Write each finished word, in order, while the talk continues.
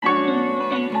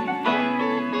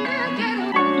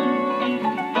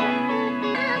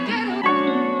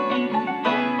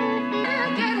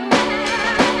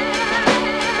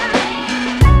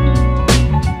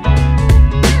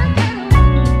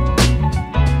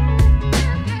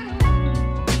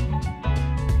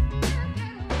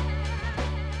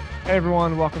Hey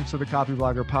everyone, welcome to the Copy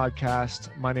Blogger podcast.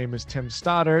 My name is Tim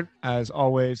Stoddard. As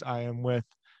always, I am with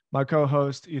my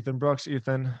co-host, Ethan Brooks.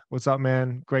 Ethan, what's up,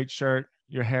 man? Great shirt.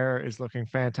 Your hair is looking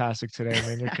fantastic today,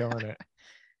 man. You're killing it.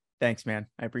 Thanks, man.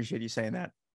 I appreciate you saying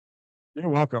that. You're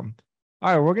welcome.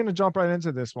 All right, we're going to jump right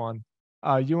into this one.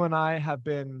 You and I have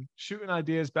been shooting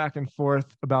ideas back and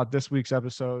forth about this week's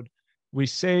episode. We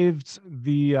saved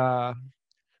the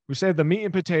meat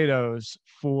and potatoes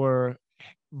for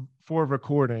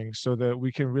recording so that we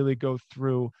can really go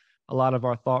through a lot of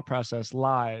our thought process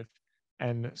live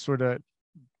and sort of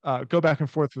go back and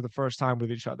forth for the first time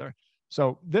with each other.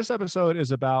 So this episode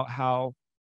is about how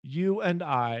you and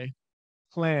I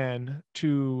plan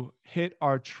to hit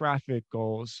our traffic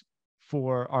goals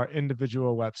for our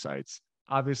individual websites.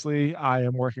 Obviously, I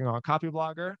am working on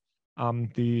Copyblogger.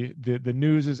 The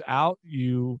news is out.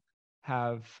 You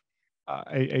have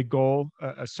a goal,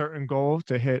 a certain goal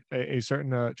to hit a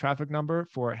certain traffic number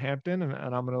for Hampton, and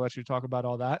I'm going to let you talk about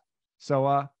all that.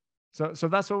 So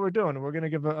that's what we're doing. We're going to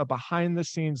give a behind the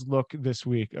scenes look this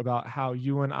week about how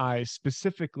you and I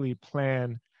specifically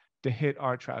plan to hit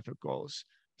our traffic goals.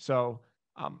 So,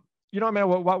 man,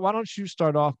 why don't you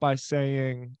start off by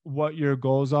saying what your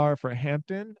goals are for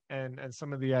Hampton and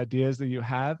some of the ideas that you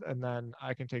have, and then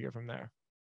I can take it from there.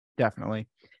 Definitely.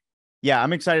 Yeah,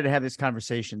 I'm excited to have this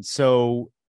conversation.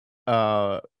 So,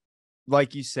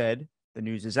 like you said, the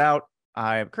news is out.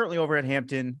 I'm currently over at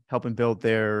Hampton helping build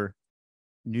their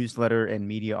newsletter and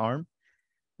media arm.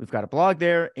 We've got a blog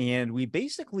there, and we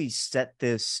basically set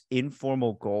this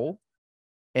informal goal.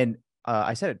 And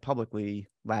I said it publicly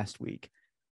last week.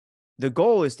 The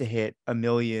goal is to hit 1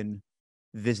 million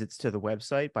visits to the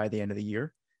website by the end of the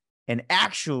year. And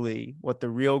actually, what the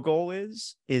real goal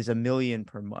is 1 million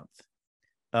per month.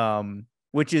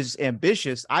 Which is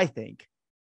ambitious, I think,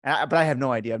 but I have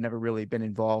no idea. I've never really been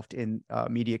involved in a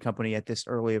media company at this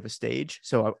early of a stage.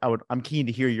 So I'm keen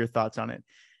to hear your thoughts on it.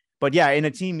 But yeah, in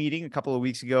a team meeting a couple of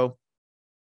weeks ago,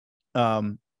 we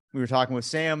were talking with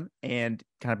Sam and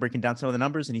kind of breaking down some of the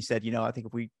numbers. And he said, I think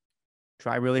if we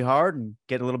try really hard and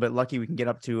get a little bit lucky, we can get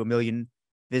up to 1 million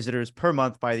visitors per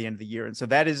month by the end of the year. And so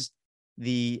that is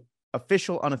the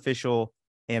official, unofficial,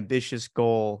 ambitious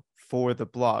goal for the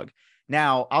blog.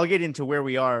 Now, I'll get into where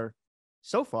we are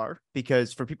so far,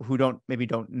 because for people who don't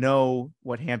know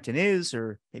what Hampton is,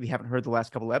 or maybe haven't heard the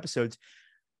last couple of episodes,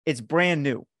 it's brand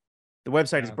new. The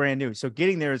website is brand new. So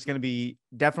getting there is going to be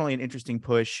definitely an interesting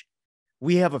push.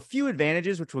 We have a few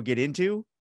advantages, which we'll get into,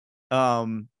 but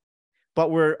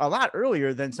we're a lot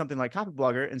earlier than something like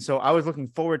Copyblogger. And so I was looking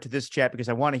forward to this chat because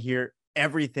I want to hear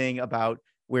everything about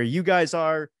where you guys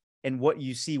are and what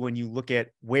you see when you look at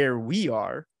where we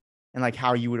are, and like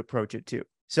how you would approach it too.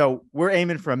 So we're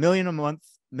aiming for 1 million a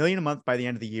month by the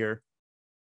end of the year.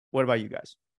 What about you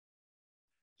guys?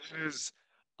 This is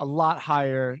a lot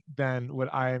higher than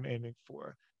what I am aiming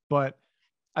for, but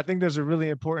I think there's a really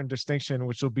important distinction,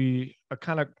 which will be a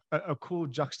kind of a cool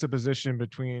juxtaposition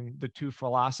between the two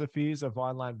philosophies of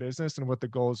online business and what the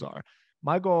goals are.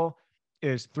 My goal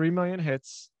is 3 million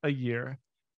hits a year.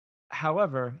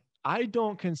 However, I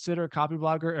don't consider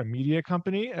Copyblogger a media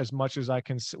company as much as I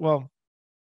can. Well,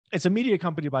 it's a media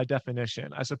company by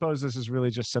definition. I suppose this is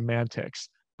really just semantics.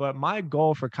 But my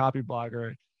goal for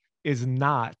Copyblogger is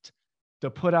not to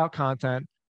put out content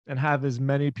and have as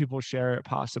many people share it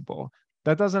possible.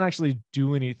 That doesn't actually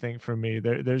do anything for me.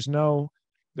 There's no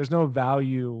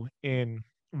value in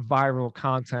viral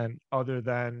content other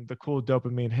than the cool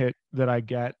dopamine hit that I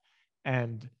get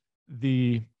and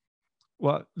the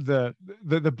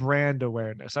brand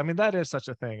awareness. I mean, that is such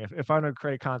a thing. If I don't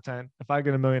create content, if I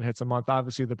get 1 million hits a month,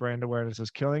 obviously the brand awareness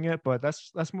is killing it, but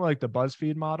that's more like the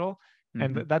BuzzFeed model.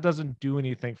 And that doesn't do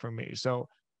anything for me. So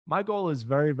my goal is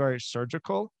very, very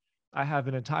surgical. I have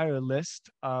an entire list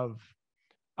of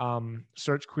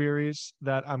search queries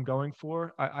that I'm going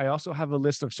for. I also have a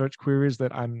list of search queries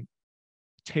that I'm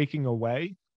taking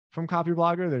away from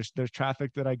Copyblogger. There's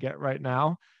traffic that I get right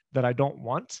now that I don't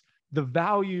want. The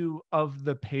value of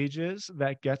the pages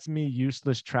that gets me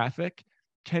useless traffic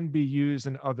can be used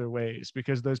in other ways,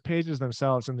 because those pages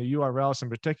themselves and the URLs in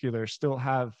particular still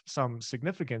have some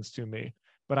significance to me.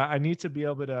 But I need to be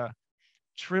able to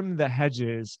trim the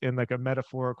hedges in like a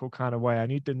metaphorical kind of way. I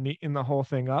need to neaten the whole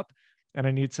thing up, and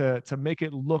I need to make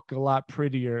it look a lot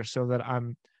prettier so that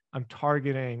I'm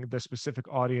targeting the specific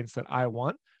audience that I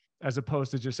want, as opposed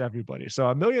to just everybody. So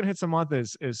 1 million hits a month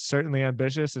is certainly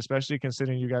ambitious, especially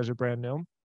considering you guys are brand new.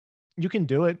 You can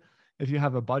do it if you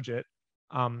have a budget.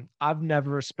 I've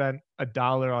never spent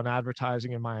 $1 on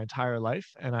advertising in my entire life,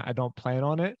 and I don't plan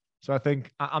on it. So I think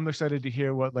I'm excited to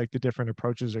hear what like the different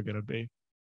approaches are going to be.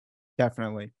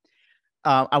 Definitely.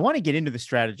 I want to get into the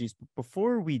strategies, but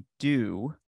before we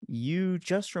do, you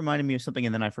just reminded me of something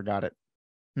and then I forgot it.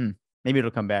 Maybe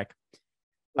it'll come back.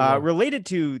 Related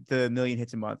to the million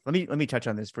hits a month, let me touch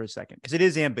on this for a second because it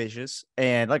is ambitious.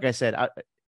 And like I said,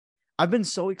 I've been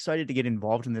so excited to get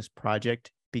involved in this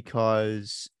project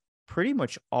because pretty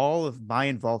much all of my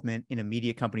involvement in a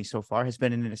media company so far has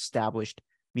been in an established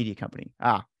media company.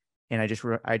 And I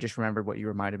just remembered what you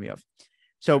reminded me of.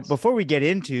 So before we get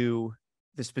into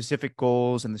the specific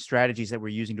goals and the strategies that we're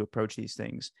using to approach these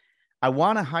things, I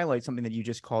want to highlight something that you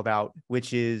just called out,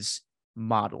 which is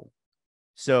model.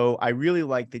 So I really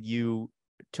like that you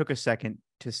took a second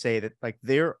to say that like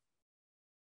there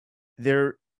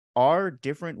are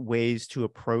different ways to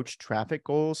approach traffic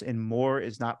goals, and more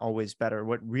is not always better.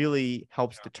 What really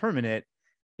helps determine it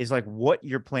is like what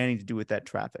you're planning to do with that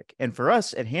traffic. And for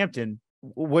us at Hampton,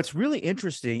 what's really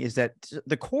interesting is that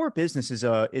the core business is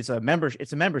a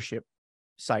membership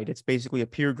site. It's basically a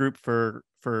peer group for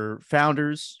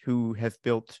founders who have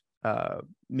built $1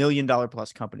 million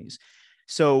plus companies.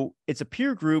 So it's a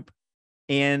peer group,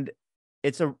 and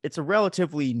it's a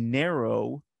relatively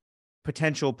narrow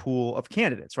potential pool of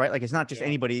candidates, right? Like it's not just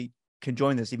anybody can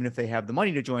join this, even if they have the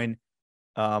money to join.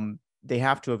 They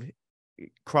have to have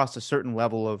crossed a certain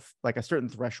level of like a certain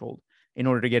threshold in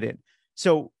order to get in.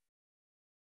 So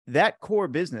that core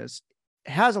business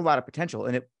has a lot of potential,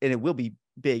 and it will be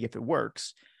big if it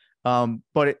works.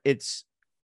 But it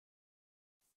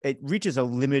reaches a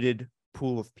limited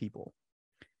pool of people.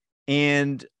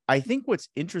 And I think what's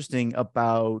interesting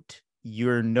about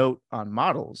your note on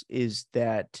models is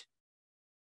that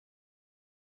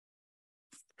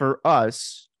for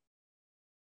us,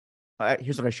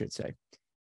 here's what I should say.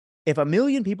 If 1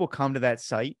 million people come to that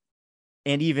site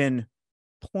and even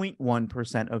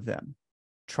 0.1% of them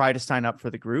try to sign up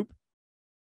for the group,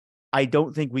 I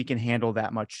don't think we can handle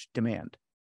that much demand.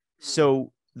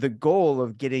 So the goal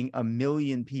of getting 1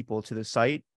 million people to the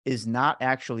site is not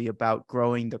actually about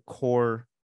growing the core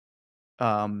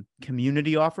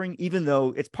community offering, even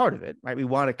though it's part of it, right? We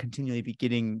want to continually be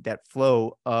getting that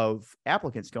flow of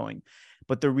applicants going.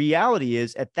 But the reality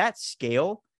is at that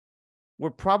scale, we're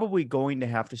probably going to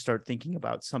have to start thinking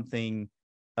about something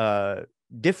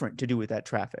different to do with that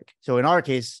traffic. So in our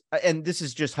case, and this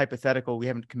is just hypothetical, we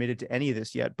haven't committed to any of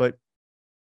this yet, but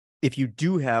if you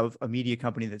do have a media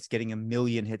company that's getting 1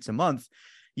 million hits a month,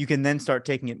 you can then start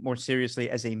taking it more seriously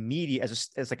as a media, as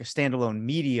like a standalone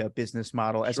media business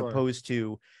model, as opposed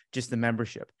to just the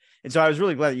membership. And so I was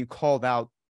really glad that you called out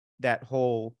that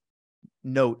whole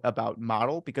note about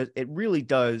model, because it really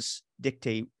does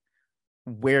dictate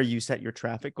where you set your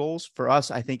traffic goals. For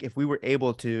us, I think if we were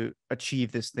able to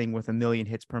achieve this thing with 1 million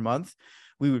hits per month,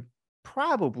 we would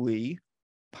possibly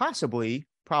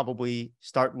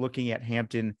start looking at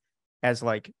Hampton as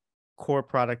like core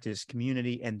product is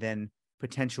community, and then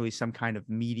potentially some kind of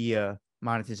media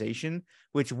monetization,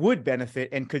 which would benefit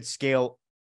and could scale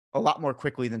a lot more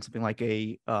quickly than something like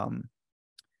a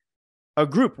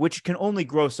group, which can only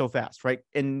grow so fast, right?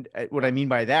 And what I mean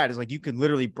by that is like you could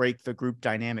literally break the group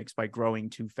dynamics by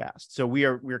growing too fast. So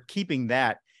we're keeping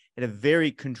that at a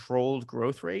very controlled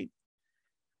growth rate,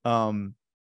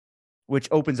 which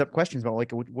opens up questions about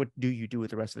like what do you do with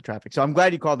the rest of the traffic? So I'm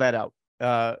glad you called that out.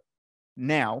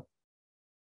 Now,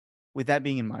 with that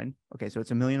being in mind, okay, so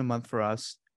it's 1 million a month for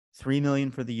us, 3 million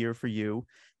for the year for you.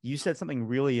 You said something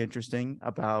really interesting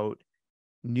about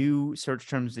new search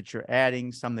terms that you're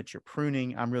adding, some that you're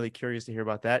pruning. I'm really curious to hear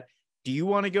about that. Do you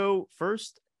want to go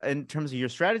first in terms of your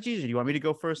strategies, or do you want me to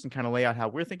go first and kind of lay out how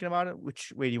we're thinking about it?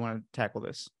 Which way do you want to tackle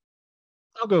this?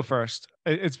 I'll go first.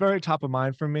 It's very top of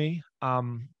mind for me.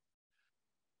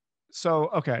 So,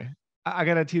 okay, I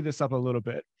got to tee this up a little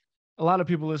bit. A lot of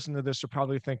people listening to this are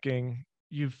probably thinking,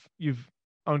 you've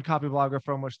owned Copyblogger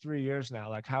for almost 3 years now.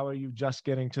 Like, how are you just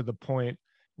getting to the point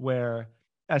where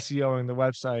SEOing the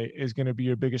website is going to be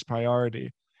your biggest priority?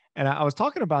 And I was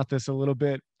talking about this a little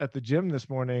bit at the gym this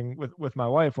morning with my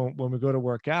wife when we go to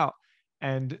work out.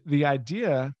 And the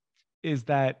idea is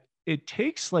that it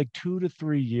takes like 2 to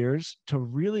 3 years to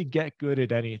really get good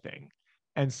at anything.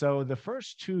 And so the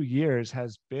first 2 years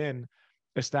has been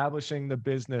establishing the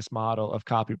business model of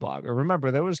Copyblogger.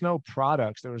 Remember, there was no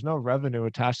products, there was no revenue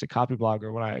attached to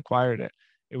Copyblogger when I acquired it.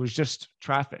 It was just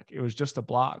traffic. It was just a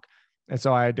blog. And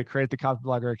so I had to create the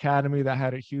Copyblogger Academy that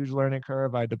had a huge learning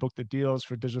curve. I had to book the deals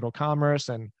for digital commerce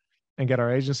and get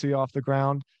our agency off the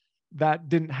ground. That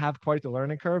didn't have quite the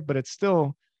learning curve, but it's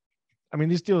still, I mean,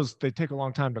 these deals, they take a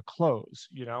long time to close,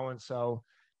 you know? And so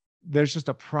there's just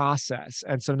a process.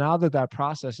 And so now that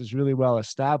process is really well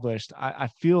established, I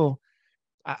feel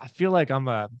like I'm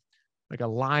a like a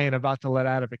lion about to let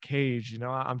out of a cage.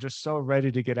 I'm just so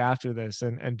ready to get after this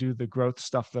and do the growth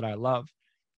stuff that I love.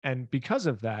 And because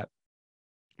of that,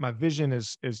 my vision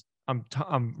is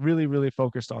I'm really, really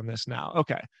focused on this now.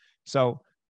 Okay. So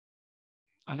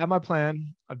I have my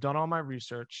plan. I've done all my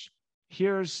research.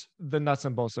 Here's the nuts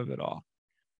and bolts of it all.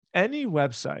 Any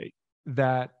website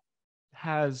that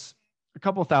has a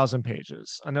couple thousand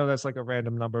pages, I know that's like a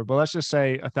random number, but let's just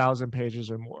say 1,000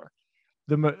 pages or more.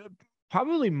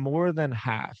 Probably more than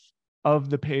half of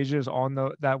the pages on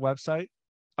that website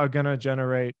are going to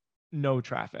generate no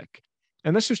traffic.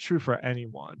 And this is true for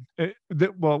anyone.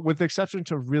 Well, with the exception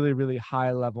to really, really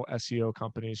high level SEO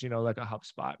companies, like a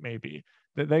HubSpot, maybe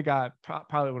that they got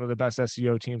probably one of the best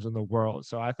SEO teams in the world.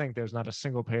 So I think there's not a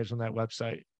single page on that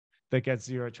website that gets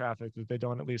zero traffic that they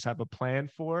don't at least have a plan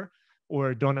for,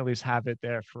 or don't at least have it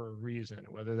there for a reason,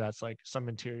 whether that's like some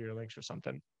interior links or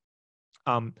something.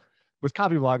 With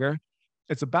Copyblogger,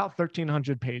 it's about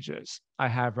 1,300 pages I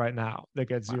have right now that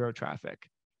get zero traffic.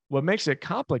 What makes it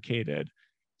complicated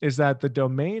is that the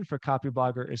domain for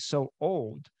Copyblogger is so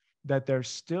old that there's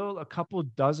still a couple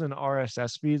dozen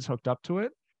RSS feeds hooked up to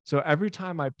it. So every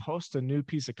time I post a new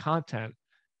piece of content,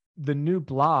 the new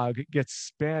blog gets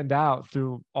spanned out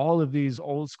through all of these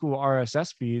old school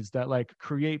RSS feeds that like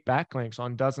create backlinks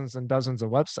on dozens and dozens of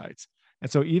websites. And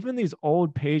so even these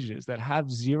old pages that have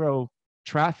zero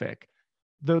traffic,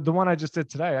 the one I just did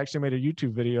today, I actually made a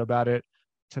YouTube video about it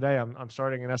today. I'm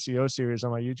starting an SEO series on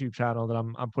my YouTube channel that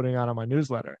I'm putting out on my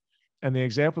newsletter. And the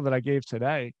example that I gave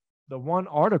today, the one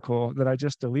article that I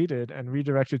just deleted and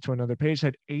redirected to another page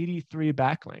had 83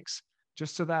 backlinks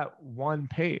just to that one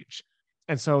page.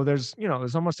 And so there's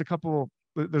almost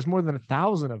there's more than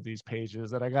 1,000 of these pages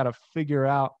that I got to figure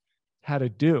out how to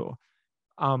do.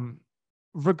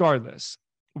 Regardless,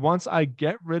 once I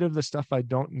get rid of the stuff I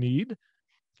don't need,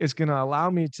 it's going to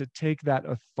allow me to take that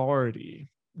authority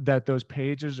that those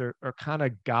pages are kind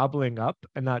of gobbling up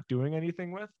and not doing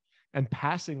anything with, and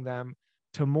passing them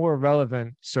to more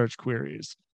relevant search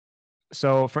queries.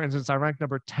 So for instance, I ranked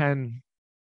number 10.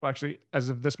 Well, actually, as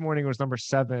of this morning, it was number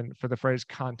 7 for the phrase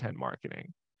content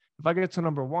marketing. If I get to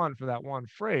number 1 for that one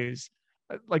phrase,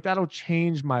 like that'll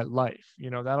change my life.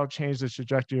 That'll change the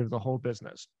trajectory of the whole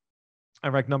business. I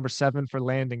ranked number 7 for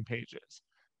landing pages.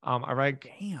 I ranked,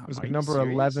 it was like number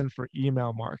 11 for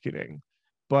email marketing.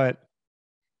 But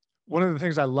one of the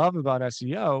things I love about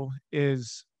SEO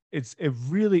is it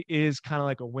really is kind of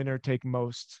like a winner take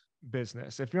most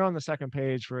business. If you're on the second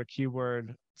page for a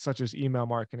keyword such as email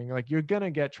marketing, like you're going to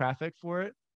get traffic for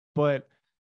it, but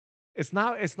it's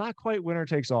not quite winner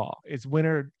takes all. It's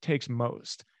winner takes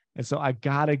most. And so I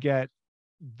got to get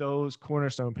those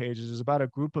cornerstone pages. There's about a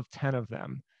group of 10 of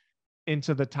them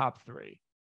into the top 3.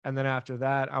 And then after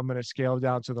that, I'm going to scale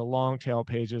down to the long tail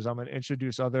pages. I'm going to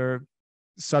introduce other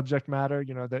subject matter.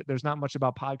 There's not much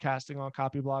about podcasting on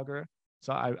Copyblogger.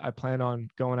 So I plan on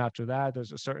going after that.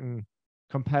 There's a certain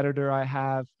competitor I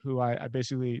have who I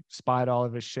basically spied all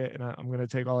of his shit, and I'm going to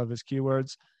take all of his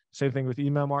keywords. Same thing with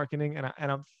email marketing.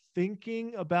 And I'm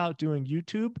thinking about doing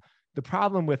YouTube. The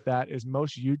problem with that is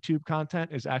most YouTube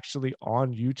content is actually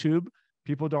on YouTube.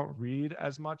 People don't read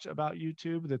as much about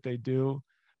YouTube that they do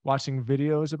watching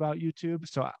videos about YouTube.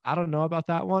 So I don't know about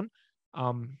that one.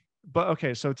 But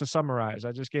okay, so to summarize,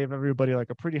 I just gave everybody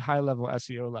like a pretty high level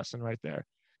SEO lesson right there.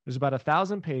 There's about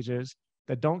 1,000 pages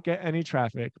that don't get any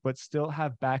traffic, but still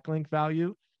have backlink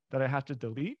value that I have to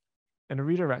delete and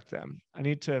redirect them. I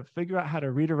need to figure out how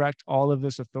to redirect all of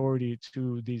this authority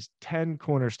to these 10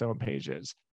 cornerstone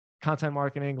pages: content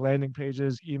marketing, landing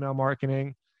pages, email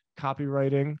marketing,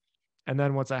 copywriting. And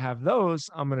then once I have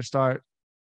those, I'm going to start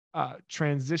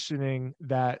transitioning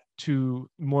that to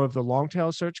more of the long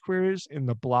tail search queries in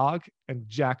the blog and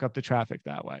jack up the traffic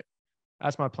that way.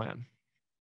 That's my plan.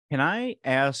 Can I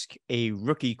ask a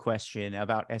rookie question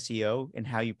about SEO and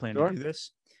how you plan to do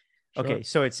this? Sure. Okay,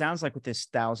 so it sounds like with this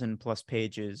 1,000+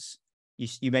 pages,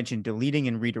 you mentioned deleting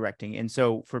and redirecting. And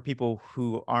so for people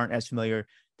who aren't as familiar,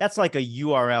 that's like a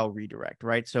URL redirect,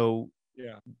 right? So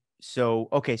yeah. So,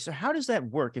 okay, so how does that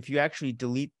work? If you actually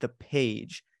delete the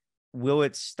page, will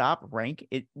it stop rank?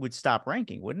 It would stop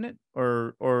ranking, wouldn't it?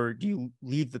 Or do you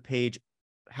leave the page?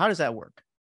 How does that work?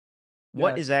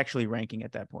 What is actually ranking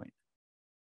at that point?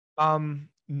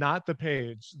 Not the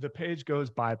page. The page goes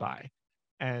bye-bye.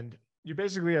 And you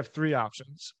basically have 3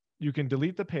 options. You can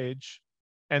delete the page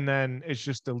and then it's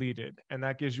just deleted. And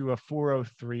that gives you a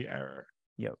 403 error.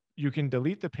 Yep. You can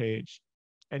delete the page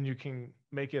and you can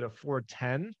make it a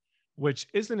 410, which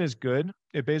isn't as good.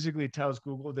 It basically tells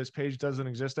Google this page doesn't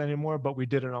exist anymore, but we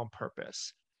did it on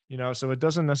purpose. So it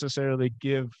doesn't necessarily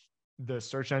give the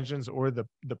search engines or the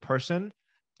person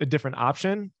a different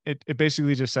option, it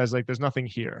basically just says like there's nothing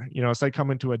here. It's like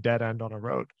coming to a dead end on a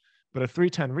road. But a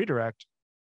 310 redirect,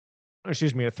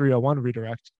 excuse me, a 301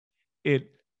 redirect, it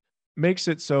makes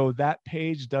it so that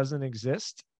page doesn't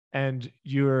exist and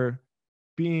you're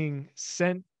being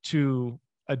sent to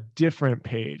a different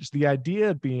page. The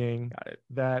idea being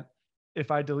that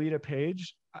if I delete a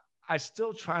page, I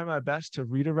still try my best to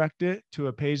redirect it to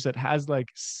a page that has like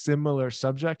similar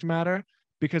subject matter,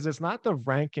 because it's not the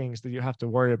rankings that you have to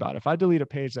worry about. If I delete a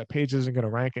page, that page isn't going to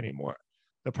rank anymore.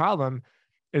 The problem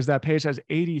is that page has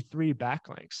 83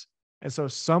 backlinks. And so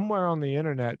somewhere on the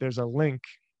internet, there's a link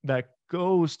that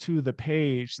goes to the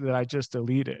page that I just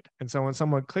deleted. And so when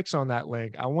someone clicks on that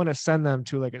link, I want to send them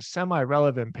to like a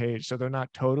semi-relevant page so they're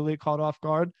not totally caught off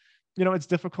guard. It's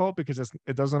difficult because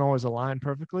it doesn't always align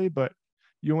perfectly, but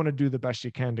you want to do the best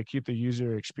you can to keep the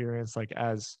user experience like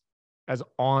as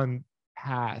on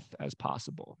path as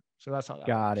possible. So that's how that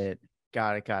Got works. it.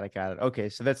 Got it. Okay,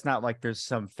 so that's not like there's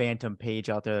some phantom page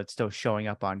out there that's still showing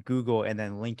up on Google and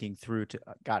then linking through to.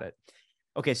 Got it.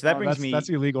 Okay, so that brings That's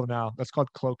me. illegal now. That's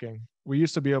called cloaking. We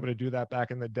used to be able to do that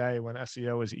back in the day when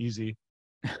SEO was easy,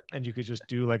 and you could just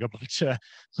do like a bunch of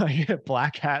like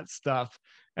black hat stuff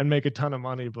and make a ton of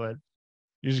money, but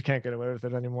you just can't get away with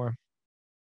it anymore.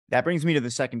 That brings me to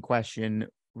the second question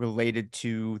related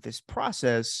to this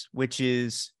process, which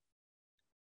is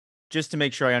just to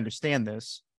make sure I understand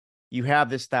this. You have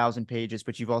this 1,000 pages,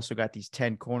 but you've also got these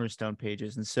 10 cornerstone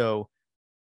pages. And so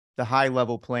the high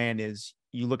level plan is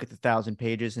you look at the 1,000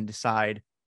 pages and decide,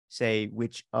 say,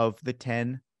 which of the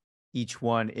 10 each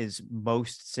one is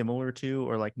most similar to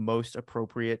or like most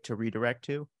appropriate to redirect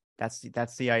to. That's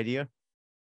the idea.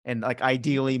 And like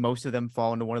ideally, most of them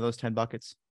fall into one of those 10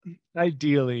 buckets.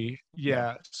 Ideally,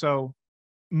 yeah. So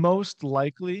most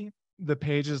likely the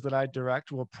pages that I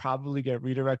direct will probably get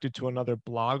redirected to another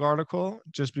blog article,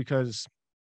 just because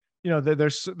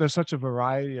there's such a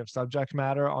variety of subject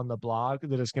matter on the blog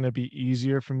that it's going to be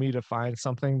easier for me to find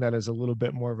something that is a little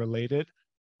bit more related.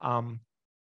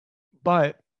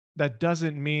 But that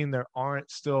doesn't mean there aren't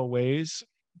still ways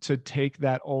to take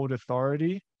that old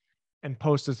authority and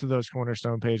post it to those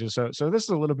cornerstone pages. So this is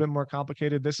a little bit more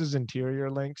complicated. This is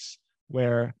interior links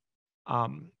where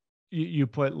you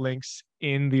put links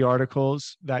in the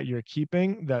articles that you're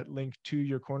keeping that link to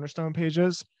your cornerstone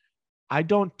pages. I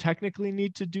don't technically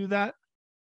need to do that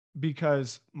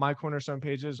because my cornerstone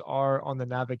pages are on the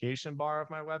navigation bar of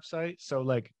my website. So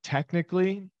like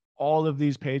technically all of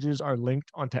these pages are linked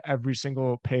onto every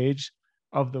single page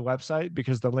of the website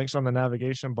because the links on the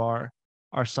navigation bar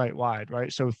are site wide,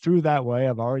 right? So through that way,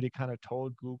 I've already kind of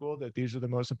told Google that these are the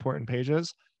most important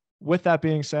pages. With that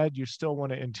being said, you still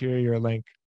want to interior link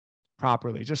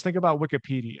properly. Just think about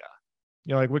Wikipedia.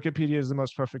 Like Wikipedia is the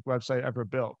most perfect website ever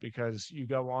built because you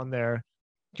go on there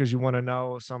because you want to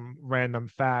know some random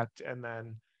fact. And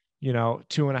then,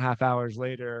 2.5 hours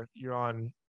later, you're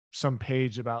on some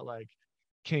page about like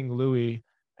King Louis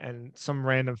and some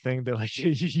random thing that like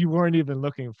you weren't even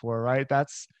looking for, right?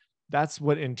 That's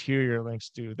what interior links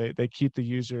do. They keep the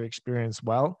user experience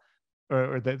well,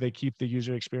 or they keep the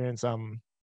user experience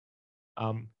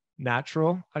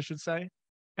natural, I should say.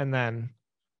 And then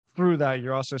through that,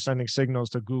 you're also sending signals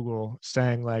to Google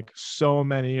saying like so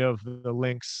many of the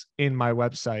links in my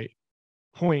website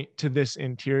point to this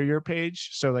interior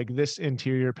page. So like this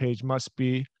interior page must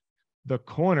be the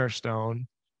cornerstone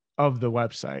of the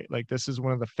website. Like this is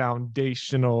one of the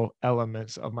foundational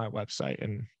elements of my website.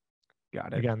 And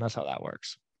Got it. again, that's how that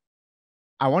works.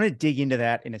 I want to dig into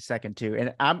that in a second too.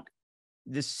 And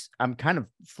I'm kind of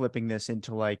flipping this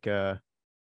into like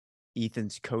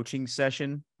Ethan's coaching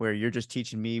session where you're just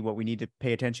teaching me what we need to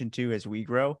pay attention to as we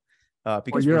grow.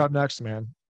 Because you're up next, man.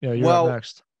 Yeah, you're well, up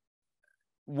next.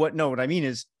 What I mean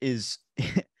is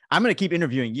I'm going to keep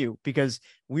interviewing you because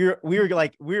we're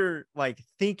like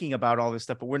thinking about all this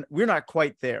stuff, but we're not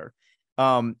quite there.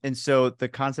 And so the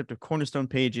concept of cornerstone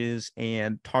pages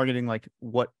and targeting like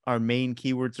what our main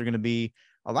keywords are going to be,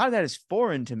 a lot of that is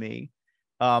foreign to me.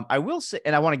 I will say,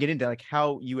 and I want to get into like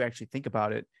how you actually think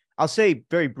about it. I'll say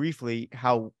very briefly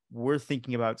how we're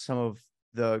thinking about some of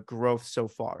the growth so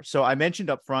far. So I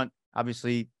mentioned up front,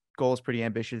 obviously goal is pretty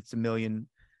ambitious. It's 1 million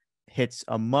hits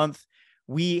a month.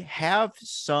 We have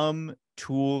some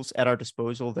tools at our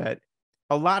disposal that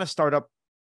a lot of startup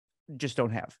just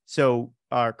don't have. So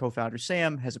our co-founder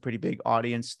Sam has a pretty big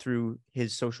audience through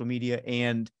his social media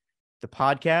and the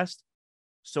podcast.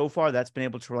 So far, that's been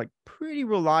able to like pretty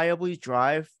reliably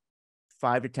drive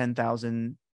 5 to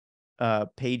 10,000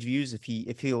 page views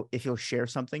if he'll share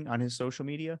something on his social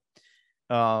media.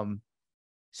 So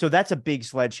that's a big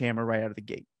sledgehammer right out of the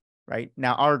gate. Right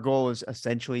now, our goal is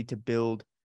essentially to build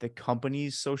the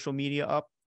company's social media up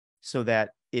so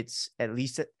that it's at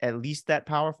least that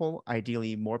powerful,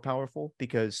 ideally more powerful,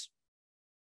 because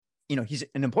he's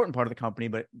an important part of the company,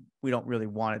 but we don't really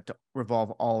want it to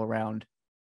revolve all around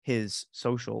his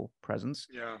social presence.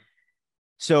 Yeah.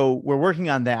 So we're working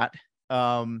on that.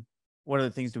 What other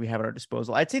things do we have at our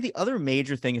disposal? I'd say the other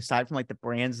major thing, aside from like the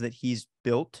brands that he's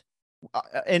built,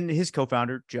 and his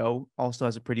co-founder, Joe, also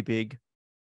has a pretty big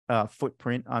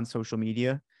footprint on social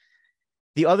media.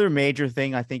 The other major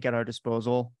thing I think at our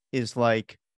disposal is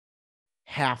like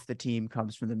half the team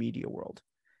comes from the media world.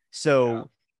 So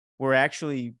we're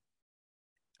actually,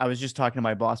 I was just talking to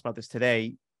my boss about this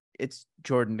today. It's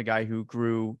Jordan, the guy who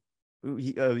grew,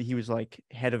 he was like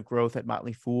head of growth at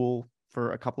Motley Fool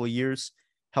for a couple of years,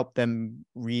 helped them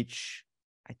reach,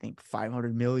 I think,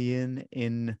 500 million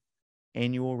in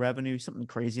annual revenue, something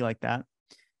crazy like that.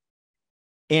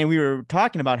 And we were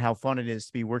talking about how fun it is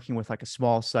to be working with like a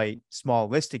small site, small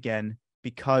list again,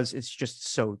 because it's just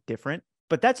so different.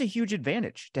 But that's a huge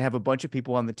advantage to have a bunch of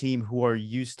people on the team who are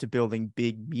used to building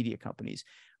big media companies.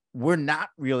 We're not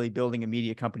really building a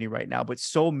media company right now, but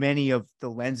so many of the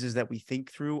lenses that we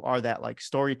think through are that like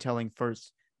storytelling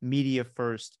first, media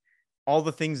first, all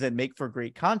the things that make for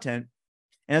great content.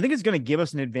 And I think it's going to give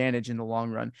us an advantage in the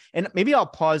long run. And maybe I'll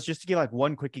pause just to give like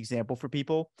one quick example for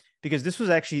people, because this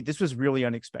was really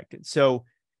unexpected. So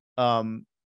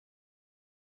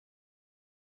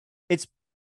it's,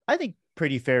 I think,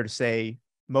 pretty fair to say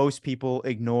most people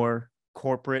ignore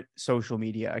corporate social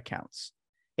media accounts.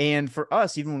 And for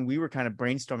us, even when we were kind of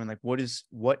brainstorming, like what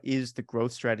is the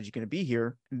growth strategy going to be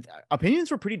here,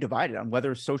 opinions were pretty divided on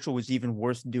whether social was even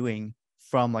worth doing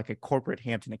from like a corporate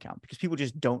Hampton account, because people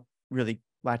just don't really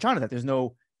latch onto that. There's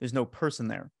no person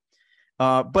there.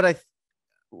 But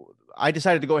I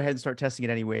decided to go ahead and start testing it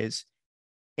anyways.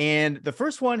 And the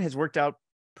first one has worked out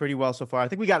pretty well so far. I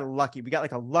think we got lucky. We got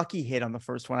like a lucky hit on the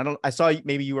first one. I saw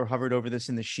maybe you were hovered over this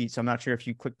in the sheet, so I'm not sure if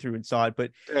you clicked through and saw it,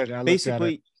 but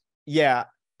basically, yeah,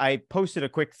 I posted a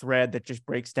quick thread that just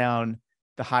breaks down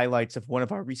the highlights of one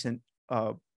of our recent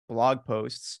blog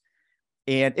posts.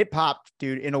 And it popped,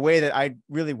 dude, in a way that I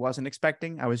really wasn't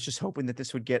expecting. I was just hoping that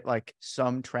this would get like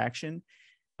some traction.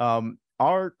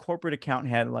 Our corporate account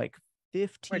had like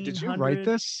 1,500. Wait, did you write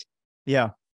this? Yeah.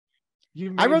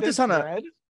 I wrote this on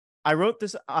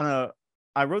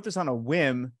a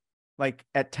whim, like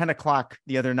at 10 o'clock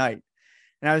the other night.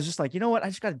 And I was just like, you know what? I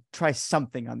just got to try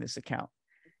something on this account.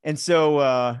 And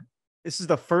so this is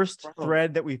the first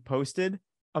thread that we've posted.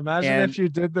 Imagine if you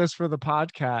did this for the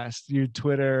podcast, you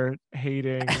Twitter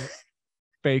hating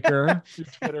faker, you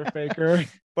Twitter faker.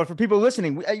 But for people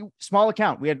listening, small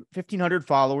account, we had 1,500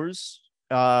 followers.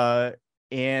 And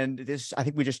this, I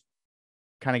think we just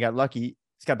kind of got lucky.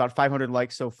 It's got about 500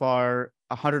 likes so far,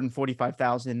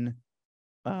 145,000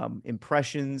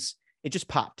 impressions. It just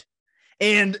popped.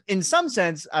 And in some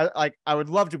sense, I would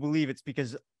love to believe it's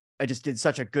because I just did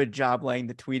such a good job laying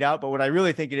the tweet out. But what I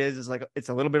really think it is like, it's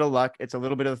a little bit of luck. It's a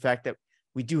little bit of the fact that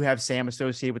we do have Sam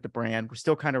associated with the brand. We're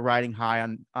still kind of riding high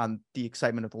on the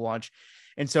excitement of the launch.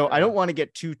 And so I don't want to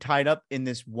get too tied up in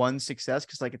this one success,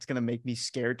 because like, it's going to make me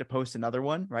scared to post another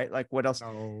one, right? Like what else?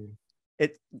 No.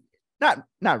 It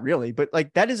not really, but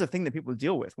like that is a thing that people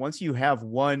deal with. Once you have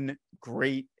one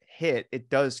great hit,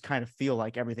 it does kind of feel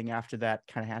like everything after that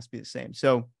kind of has to be the same.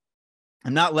 So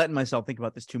I'm not letting myself think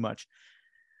about this too much.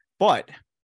 But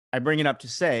I bring it up to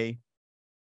say,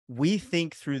 we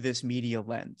think through this media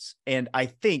lens. And I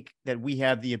think that we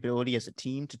have the ability as a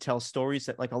team to tell stories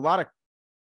that like a lot of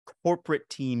corporate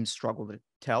teams struggle to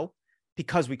tell,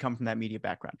 because we come from that media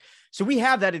background. So we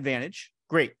have that advantage.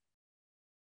 Great.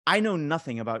 I know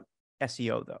nothing about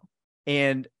SEO though.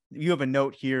 And you have a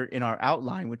note here in our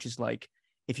outline, which is like,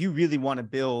 if you really want to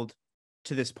build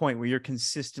to this point where you're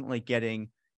consistently getting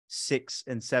 6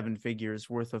 and 7 figures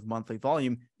worth of monthly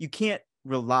volume, you can't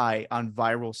rely on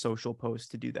viral social posts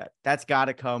to do that. That's got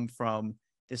to come from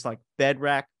this like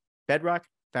bedrock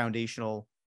foundational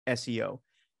SEO.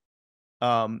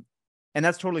 And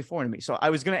that's totally foreign to me. So I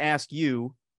was going to ask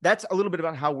you, that's a little bit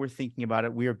about how we're thinking about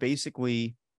it. We are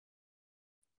basically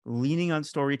leaning on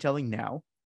storytelling now.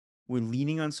 We're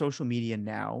leaning on social media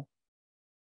now.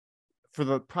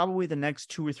 For probably the next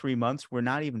 2 or 3 months, we're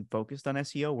not even focused on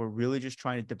SEO. We're really just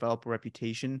trying to develop a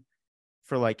reputation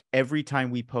for like every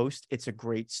time we post, it's a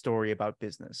great story about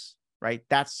business, right?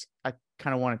 I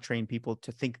kind of want to train people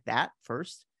to think that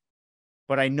first,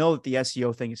 but I know that the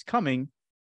SEO thing is coming.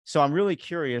 So I'm really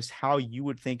curious how you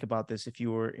would think about this if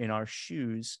you were in our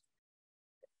shoes.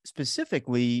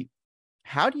 Specifically,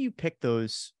 how do you pick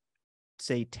those,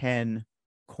 say, 10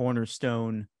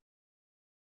 cornerstone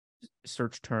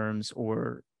search terms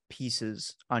or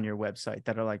pieces on your website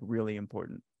that are like really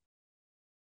important?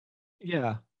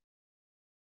 Yeah.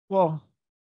 Well,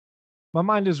 my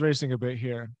mind is racing a bit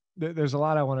here. There's a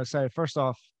lot I want to say. First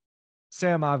off,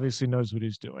 Sam obviously knows what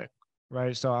he's doing,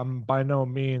 right? So I'm by no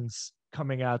means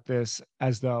coming at this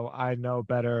as though I know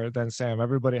better than Sam.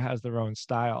 Everybody has their own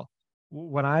style.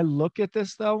 When I look at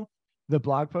this, though, the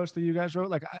blog post that you guys wrote,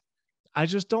 like I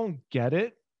just don't get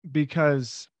it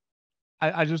because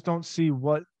I just don't see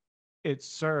what it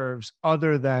serves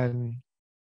other than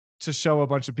to show a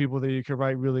bunch of people that you could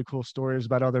write really cool stories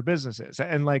about other businesses.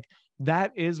 And like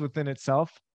that is within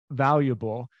itself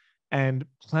valuable. And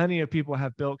plenty of people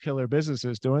have built killer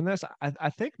businesses doing this. I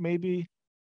think maybe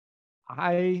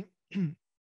I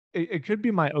it could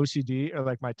be my OCD or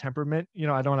like my temperament. You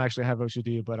know, I don't actually have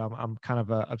OCD, but I'm kind of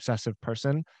a obsessive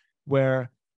person where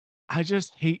I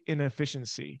just hate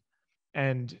inefficiency.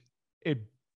 And it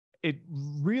it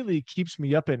really keeps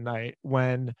me up at night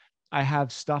when I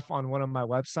have stuff on one of my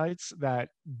websites that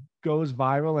goes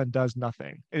viral and does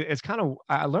nothing. It's kind of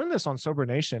I learned this on Sober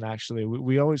Nation actually.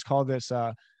 We always call this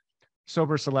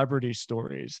sober celebrity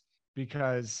stories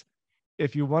because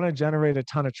if you want to generate a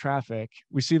ton of traffic,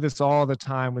 we see this all the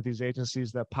time with these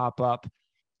agencies that pop up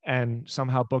and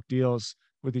somehow book deals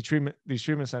with these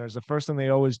treatment centers. The first thing they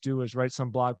always do is write some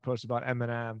blog post about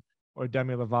Eminem or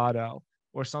Demi Lovato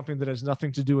or something that has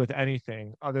nothing to do with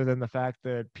anything other than the fact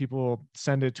that people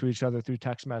send it to each other through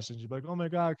text message. Like, oh my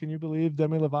God, can you believe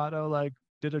Demi Lovato like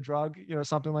did a drug, you know,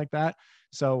 something like that.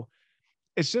 So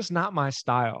it's just not my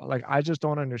style. Like, I just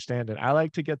don't understand it. I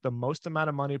like to get the most amount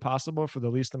of money possible for the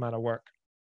least amount of work.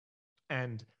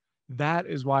 And that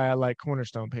is why I like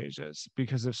Cornerstone pages,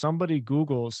 because if somebody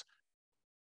Googles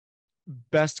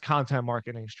best content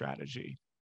marketing strategy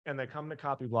and they come to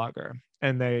Copyblogger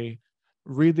and they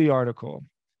read the article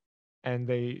and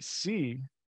they see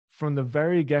from the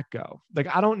very get-go, like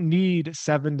I don't need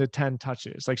 7 to 10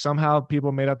 touches. Like somehow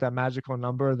people made up that magical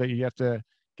number that you have to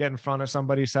get in front of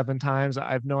somebody 7 times.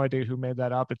 I have no idea who made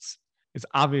that up. It's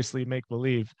obviously make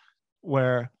believe,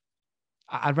 where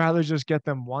I'd rather just get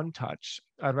them one touch.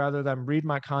 I'd rather them read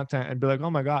my content and be like,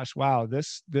 oh my gosh, wow,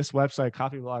 this website,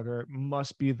 Copyblogger,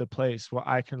 must be the place where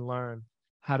I can learn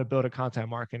how to build a content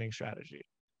marketing strategy.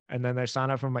 And then they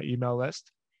sign up for my email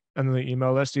list. And then the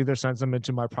email list either sends them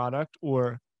into my product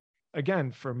or,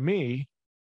 again, for me,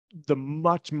 the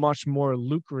much, much more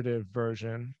lucrative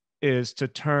version is to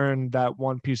turn that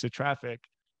one piece of traffic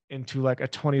into like a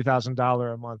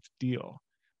 $20,000 a month deal,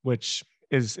 which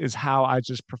is how I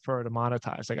just prefer to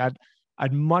monetize. Like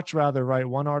I'd much rather write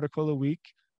one article a week,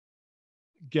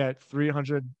 get 3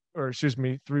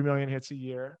 million hits a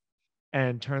year,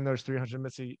 and turn those 3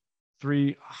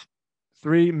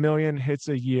 million hits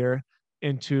a year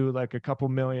into like a couple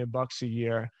 $1,000,000 a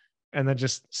year, and then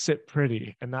just sit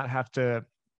pretty and not have to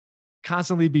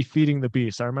constantly be feeding the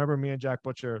beast. I remember me and Jack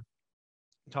Butcher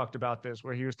talked about this,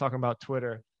 where he was talking about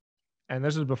Twitter, and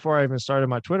this was before I even started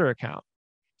my Twitter account.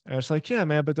 And it's like, yeah,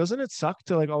 man, but doesn't it suck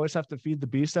to like always have to feed the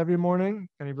beast every morning?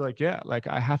 And he'd be like, yeah, like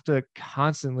I have to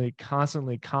constantly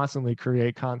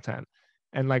create content.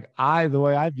 And like the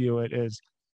way I view it is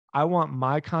I want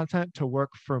my content to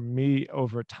work for me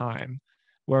over time.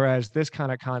 Whereas this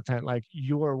kind of content, like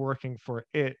you're working for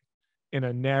it in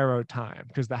a narrow time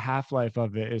because the half-life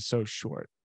of it is so short.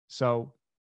 So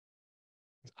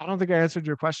I don't think I answered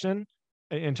your question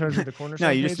in terms of the No,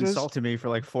 Cornerstone you just pages. insulted me for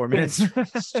like 4 minutes. Yeah,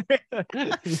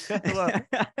 look,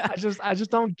 I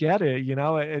just don't get it. You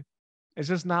know, it's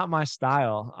just not my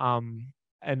style.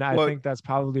 And I Well, think that's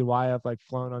probably why I've like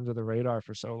flown under the radar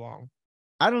for so long.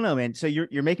 I don't know, man. So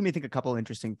you're making me think a couple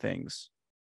interesting things.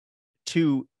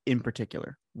 2 in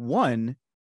particular. One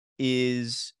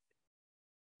is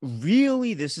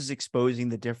really this is exposing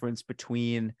the difference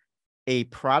between a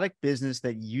product business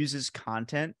that uses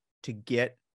content to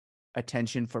get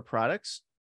attention for products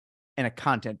and a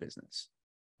content business,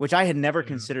 which I had never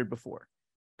considered before.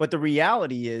 But the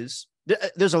reality is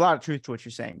there's a lot of truth to what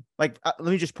you're saying. Like,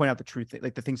 let me just point out the truth,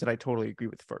 like the things that I totally agree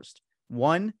with first.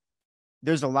 One,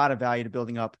 there's a lot of value to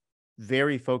building up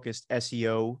very focused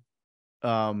SEO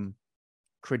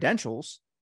credentials,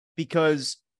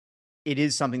 because it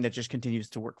is something that just continues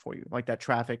to work for you. Like that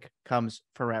traffic comes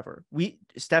forever.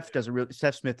 Steph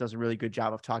Smith does a really good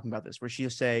job of talking about this, where she'll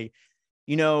say,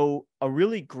 you know, a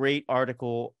really great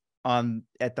article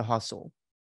at The Hustle,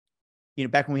 you know,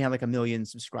 back when we had like 1 million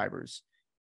subscribers,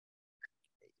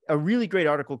 a really great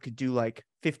article could do like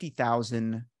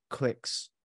 50,000 clicks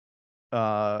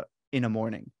in a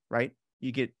morning, right?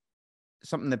 You get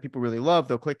something that people really love,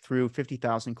 they'll click through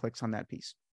 50,000 clicks on that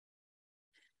piece.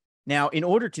 Now, in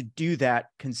order to do that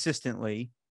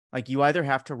consistently, like you either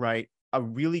have to write a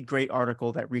really great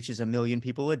article that reaches 1 million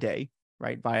people a day,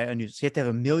 right? Via a news. So you have to have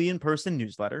a 1 million person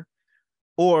newsletter.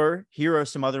 Or here are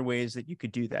some other ways that you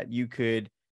could do that. You could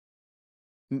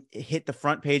hit the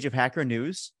front page of Hacker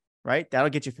News, right? That'll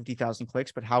get you 50,000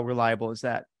 clicks, but how reliable is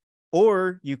that?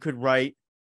 Or you could write,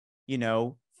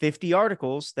 50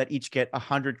 articles that each get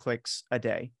 100 clicks a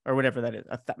day, or whatever that is,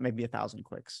 maybe 1,000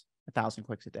 clicks, 1,000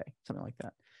 clicks a day, something like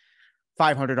that.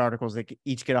 500 articles that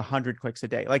each get 100 clicks a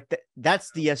day. Like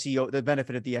that's the SEO. The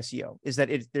benefit of the SEO is that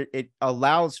it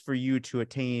allows for you to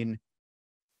attain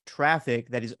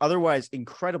traffic that is otherwise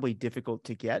incredibly difficult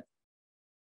to get,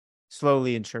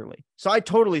 slowly and surely. So I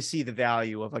totally see the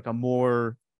value of like a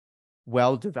more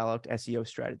well-developed SEO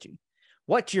strategy.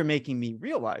 What you're making me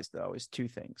realize, though, is two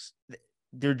things.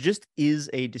 There just is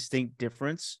a distinct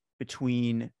difference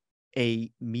between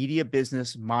a media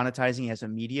business monetizing as a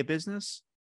media business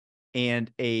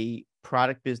and a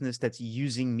product business that's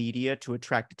using media to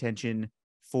attract attention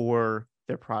for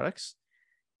their products.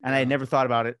 And I had never thought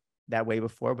about it that way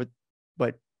before,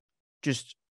 but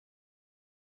just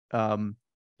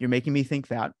you're making me think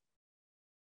that.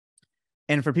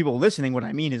 And for people listening, what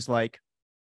I mean is like,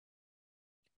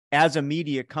 as a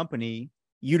media company,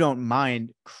 you don't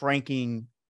mind cranking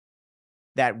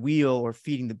that wheel or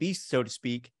feeding the beast, so to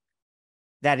speak.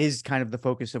 That is kind of the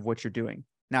focus of what you're doing.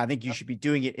 Now, I think you should be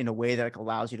doing it in a way that like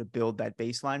allows you to build that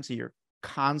baseline, so you're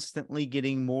constantly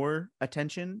getting more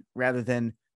attention rather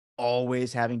than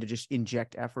always having to just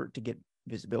inject effort to get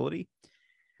visibility.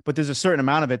 But there's a certain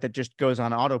amount of it that just goes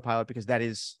on autopilot because that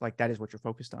is what you're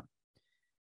focused on.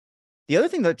 The other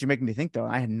thing that you're making me think, though,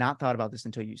 and I had not thought about this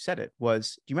until you said it,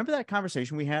 was, do you remember that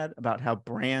conversation we had about how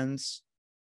brands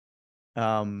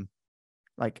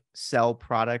like sell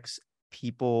products,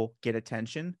 people get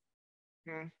attention?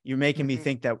 Mm-hmm. You're making me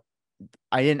think that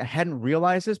I hadn't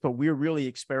realized this, but we're really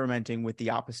experimenting with the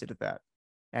opposite of that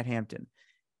at Hampton.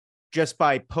 Just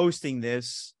by posting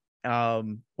this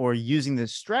or using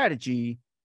this strategy,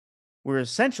 we're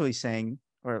essentially saying,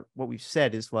 or what we've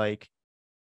said is like,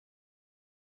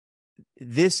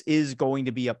 this is going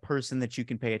to be a person that you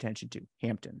can pay attention to.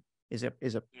 Hampton is an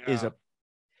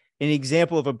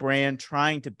example of a brand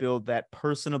trying to build that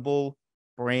personable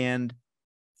brand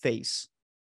face.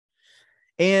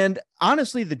 And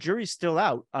honestly, the jury's still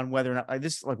out on whether or not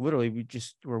this, like, literally,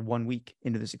 we're 1 week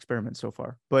into this experiment so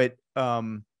far, but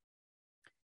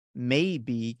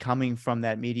maybe coming from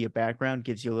that media background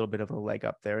gives you a little bit of a leg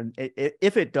up there. And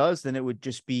if it does, then it would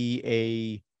just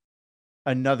be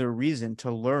another reason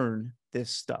to learn this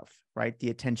stuff, right? The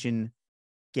attention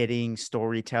getting,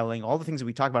 storytelling, all the things that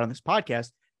we talk about on this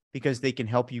podcast, because they can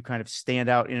help you kind of stand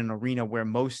out in an arena where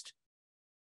most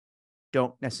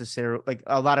don't necessarily, like,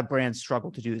 a lot of brands struggle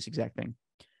to do this exact thing.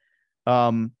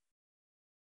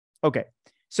 Okay.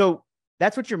 So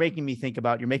that's what you're making me think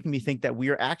about. You're making me think that we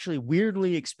are actually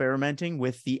weirdly experimenting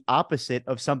with the opposite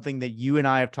of something that you and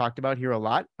I have talked about here a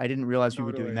lot. I didn't realize we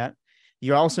were doing that.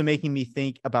 You're also making me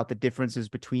think about the differences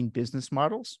between business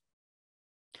models.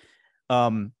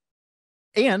 And,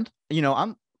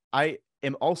 I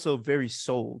am also very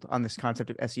sold on this concept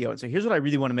of SEO. And so here's what I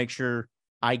really want to make sure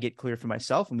I get clear for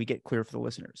myself and we get clear for the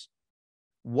listeners.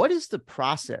 What is the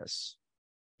process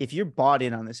if you're bought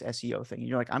in on this SEO thing and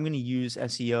you're like, I'm going to use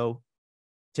SEO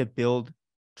to build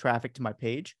traffic to my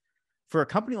page? For a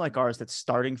company like ours that's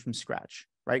starting from scratch,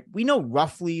 right? We know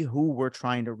roughly who we're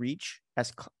trying to reach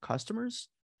as customers.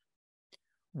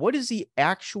 What is the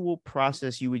actual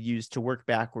process you would use to work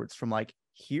backwards from like,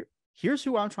 here's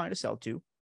who I'm trying to sell to.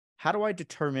 How do I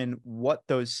determine what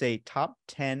those, say, top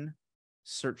 10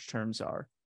 search terms are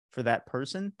for that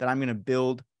person that I'm going to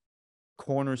build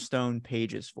cornerstone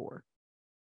pages for?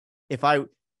 If I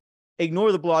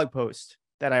ignore the blog post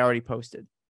that I already posted,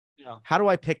 how do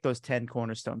I pick those 10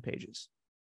 cornerstone pages?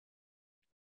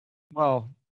 Well,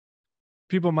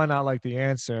 people might not like the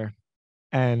answer,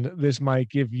 and this might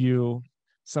give you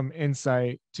some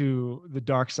insight to the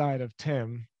dark side of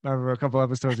Tim. Remember a couple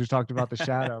episodes we talked about the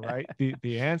shadow, right?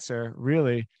 The answer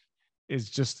really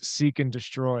is just seek and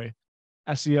destroy.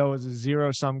 SEO is a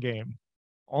zero-sum game.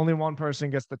 Only one person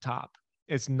gets the top.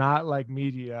 It's not like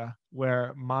media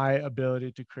where my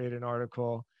ability to create an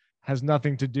article has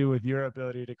nothing to do with your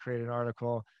ability to create an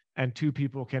article, and two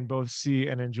people can both see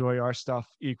and enjoy our stuff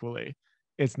equally.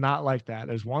 It's not like that.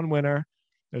 There's one winner.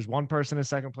 There's one person in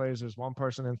second place. There's one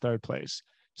person in third place.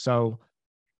 So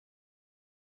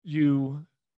you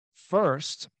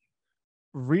first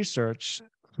research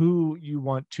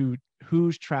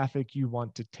whose traffic you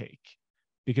want to take,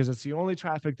 because it's the only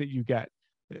traffic that you get.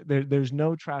 There's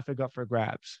no traffic up for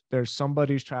grabs. There's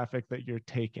somebody's traffic that you're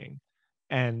taking.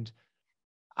 And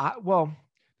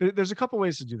there's a couple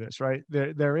ways to do this, right?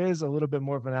 There is a little bit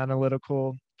more of an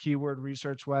analytical keyword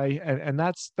research way, and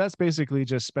that's basically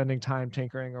just spending time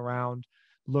tinkering around,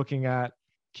 looking at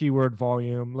keyword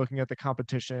volume, looking at the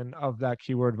competition of that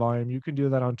keyword volume. You can do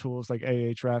that on tools like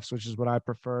Ahrefs, which is what I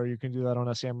prefer. You can do that on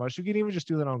SEMrush. You can even just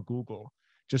do that on Google,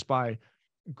 just by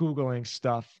Googling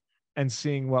stuff and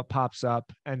seeing what pops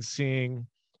up and seeing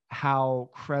how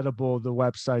credible the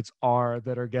websites are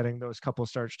that are getting those couple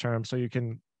search terms, so you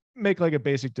can make like a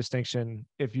basic distinction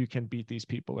if you can beat these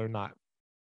people or not.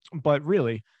 But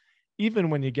really, even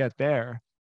when you get there,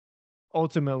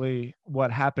 ultimately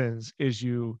what happens is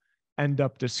you end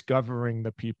up discovering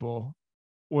the people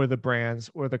or the brands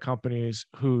or the companies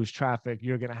whose traffic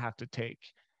you're going to have to take.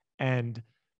 And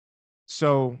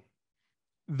so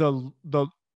the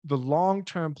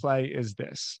long-term play is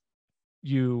this: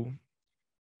 you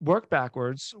work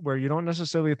backwards, where you don't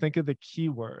necessarily think of the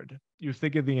keyword, you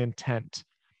think of the intent.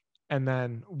 And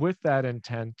then with that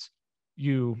intent,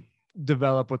 you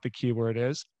develop what the keyword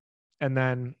is. And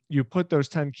then you put those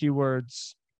 10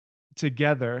 keywords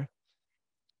together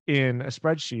in a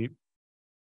spreadsheet.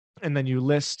 And then you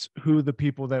list who the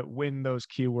people that win those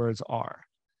keywords are.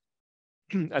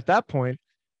 At that point,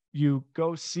 you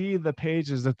go see the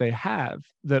pages that they have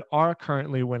that are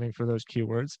currently winning for those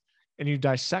keywords, and you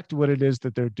dissect what it is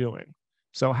that they're doing.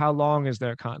 So how long is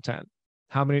their content?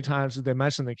 How many times did they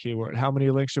mention the keyword? How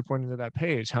many links are pointing to that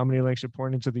page? How many links are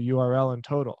pointing to the URL in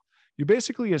total? You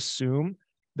basically assume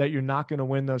that you're not going to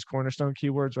win those cornerstone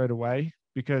keywords right away,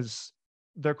 because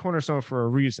they're cornerstone for a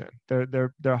reason.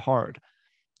 They're hard.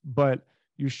 But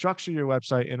you structure your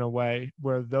website in a way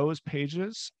where those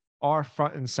pages are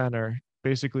front and center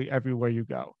basically everywhere you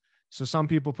go. So some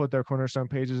people put their cornerstone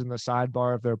pages in the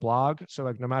sidebar of their blog. So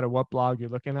like no matter what blog you're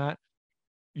looking at,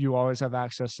 you always have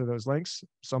access to those links.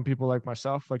 Some people like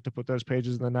myself like to put those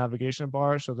pages in the navigation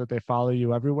bar so that they follow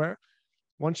you everywhere.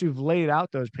 Once you've laid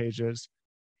out those pages,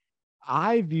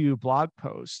 I view blog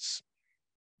posts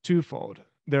twofold.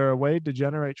 They're a way to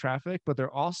generate traffic, but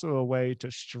they're also a way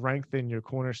to strengthen your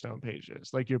cornerstone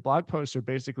pages. Like your blog posts are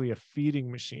basically a feeding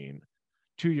machine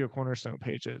to your cornerstone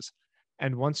pages.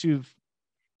 And once you've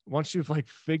like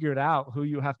figured out who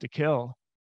you have to kill,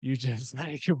 you just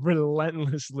like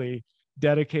relentlessly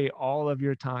dedicate all of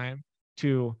your time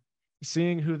to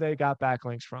seeing who they got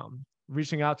backlinks from,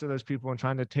 reaching out to those people and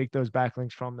trying to take those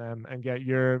backlinks from them and get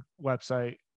your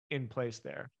website in place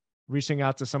there, reaching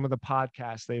out to some of the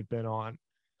podcasts they've been on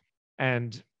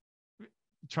and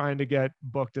trying to get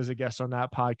booked as a guest on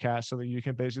that podcast so that you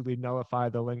can basically nullify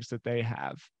the links that they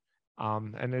have.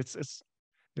 And it's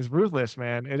ruthless,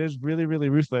 man. It is really, really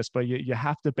ruthless, but you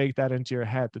have to bake that into your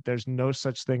head that there's no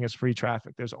such thing as free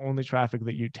traffic. There's only traffic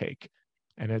that you take.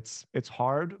 And it's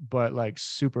hard, but like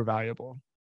super valuable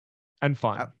and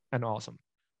fun and awesome.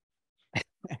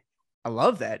 I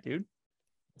love that, dude.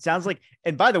 It sounds like,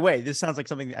 and by the way, this sounds like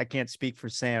something I can't speak for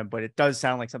Sam, but it does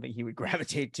sound like something he would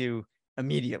gravitate to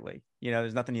immediately. You know,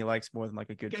 there's nothing he likes more than like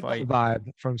a good fight.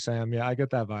 Vibe from Sam. Yeah, I get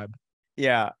that vibe.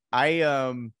 Yeah.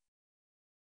 I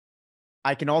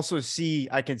can also see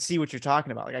what you're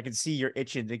talking about. Like I can see you're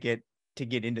itching to get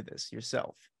into this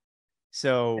yourself.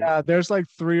 So yeah, there's like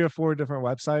 3 or 4 different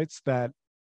websites that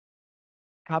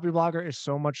Copyblogger is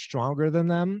so much stronger than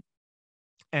them.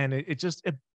 And it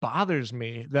bothers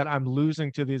me that I'm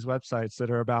losing to these websites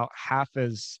that are about half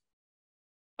as,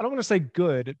 I don't want to say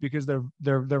good, because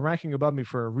they're ranking above me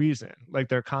for a reason. Like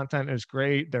their content is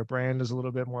great, their brand is a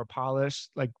little bit more polished,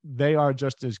 like they are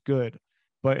just as good.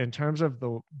 But in terms of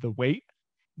the weight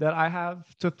that I have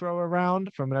to throw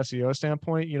around from an SEO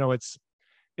standpoint, you know, it's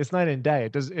night and day.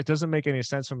 It doesn't make any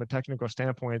sense from a technical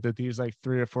standpoint that these like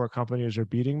 3 or 4 companies are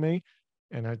beating me.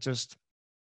 And I'm just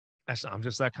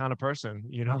that kind of person,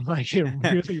 you know, like it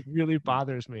really, really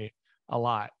bothers me a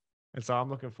lot. And so I'm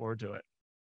looking forward to it.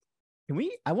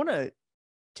 I want to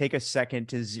take a second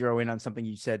to zero in on something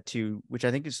you said too, which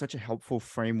I think is such a helpful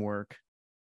framework.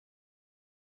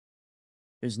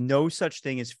 There's no such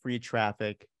thing as free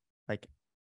traffic. Like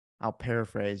I'll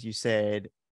paraphrase, you said,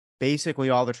 basically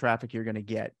all the traffic you're going to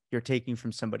get, you're taking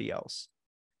from somebody else.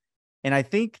 And I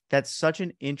think that's such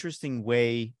an interesting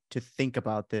way to think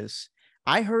about this.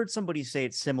 I heard somebody say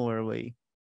it similarly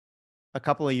a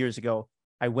couple of years ago.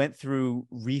 I went through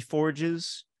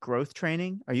Reforge's growth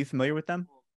training. Are you familiar with them?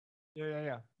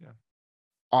 Yeah.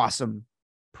 Awesome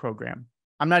program.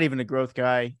 I'm not even a growth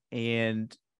guy,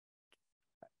 and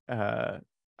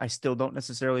I still don't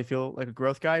necessarily feel like a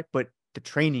growth guy, but the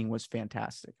training was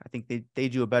fantastic. I think they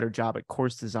do a better job at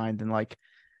course design than like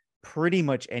pretty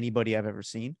much anybody I've ever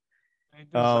seen. They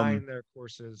design their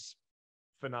courses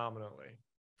phenomenally.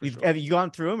 Have you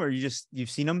gone through them, or you've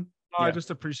seen them? Oh, I Yeah.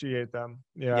 just appreciate them.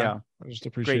 Yeah, Yeah. I just Great,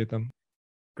 appreciate them.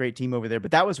 great team over there.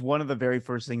 But that was one of the very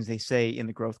first things they say in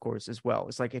the growth course as well.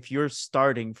 It's like if you're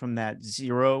starting from that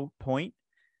 0 point,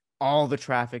 all the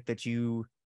traffic that you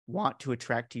want to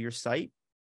attract to your site,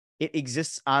 it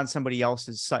exists on somebody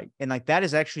else's site. And like that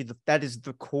is actually that is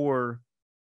the core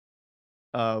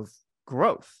of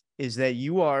growth, is that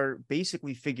you are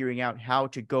basically figuring out how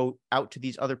to go out to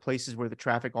these other places where the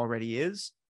traffic already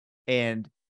is and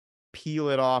peel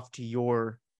it off to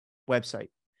your website.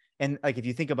 And like if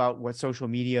you think about what social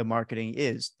media marketing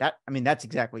is, that I mean that's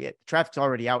exactly it. Traffic's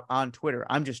already out on Twitter.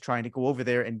 I'm just trying to go over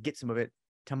there and get some of it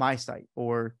to my site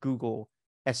or Google,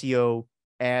 SEO,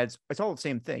 ads. It's all the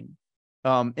same thing.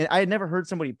 And I had never heard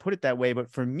somebody put it that way, but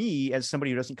for me, as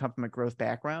somebody who doesn't come from a growth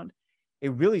background,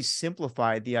 it really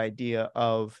simplified the idea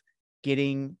of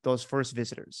getting those first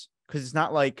visitors. Because it's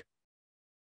not like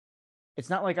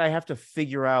I have to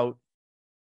figure out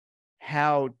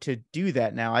how to do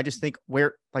that now. I just think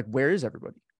where is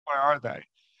everybody? Where are they?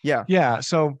 Yeah. Yeah.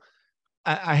 So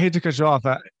I hate to cut you off.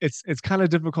 It's kind of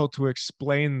difficult to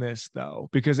explain this though,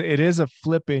 because it is a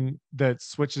flipping that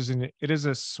switches in. It is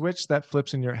a switch that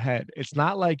flips in your head. It's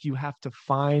not like you have to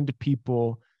find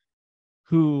people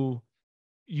who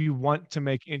you want to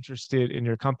make interested in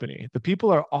your company. The people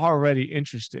are already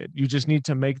interested. You just need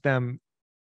to make them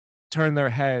turn their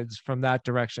heads from that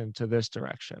direction to this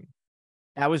direction.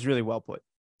 That was really well put.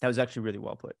 That was actually really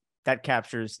well put. That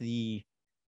captures the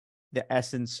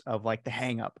essence of like the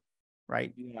hang up,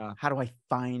 right? Yeah. How do I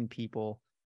find people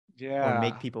or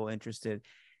make Yeah. people interested?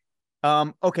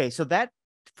 Okay, so that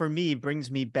for me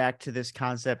brings me back to this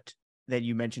concept that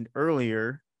you mentioned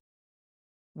earlier,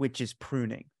 which is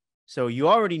pruning. So you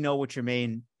already know what your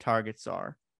main targets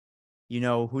are. You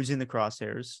know who's in the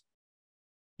crosshairs.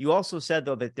 You also said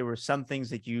though that there were some things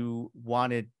that you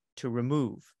wanted to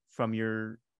remove from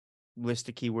your list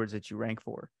of keywords that you rank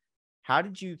for. How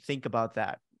did you think about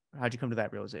that? How'd you come to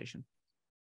that realization?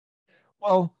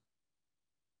 Well,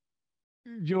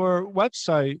 your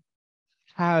website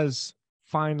has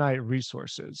finite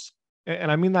resources.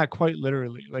 And I mean that quite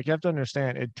literally. Like you have to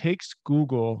understand, it takes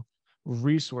Google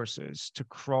resources to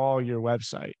crawl your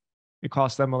website. It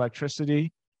costs them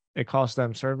electricity, it costs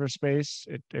them server space,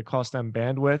 it costs them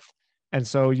bandwidth. And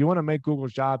so you want to make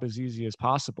Google's job as easy as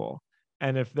possible.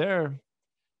 And if they're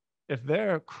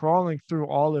crawling through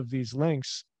all of these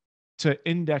links to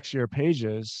index your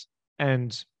pages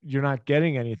and you're not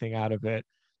getting anything out of it,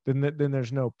 then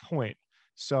there's no point.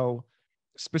 So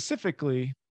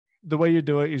specifically, the way you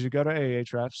do it is you go to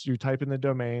Ahrefs, you type in the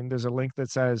domain, there's a link that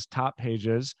says top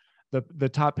pages. The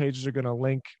top pages are going to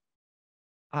link.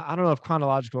 I don't know if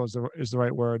chronological is the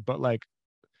right word, but like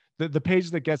the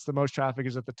page that gets the most traffic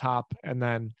is at the top, and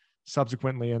then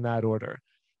subsequently in that order.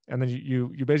 And then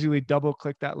you basically double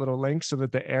click that little link so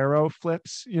that the arrow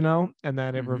flips, and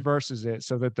then it Mm-hmm. reverses it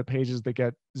so that the pages that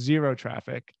get zero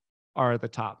traffic are at the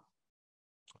top.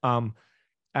 Um,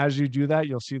 as you do that,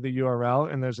 you'll see the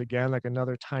URL, and there's again like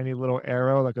another tiny little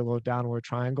arrow, like a little downward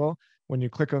triangle. When you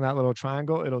click on that little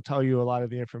triangle, it'll tell you a lot of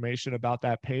the information about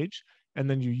that page. And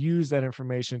then you use that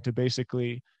information to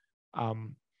basically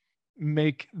um,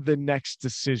 make the next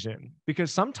decision.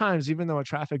 Because sometimes, even though a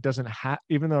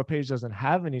page doesn't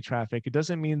have any traffic, it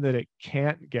doesn't mean that it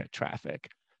can't get traffic.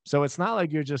 So it's not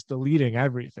like you're just deleting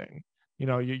everything.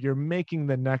 You're making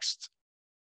the next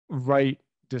right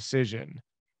decision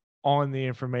on the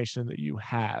information that you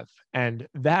have. And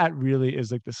that really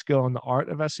is like the skill and the art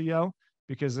of SEO,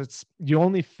 because you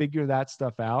only figure that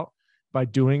stuff out by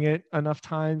doing it enough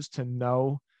times to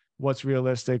know what's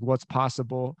realistic, what's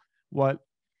possible, what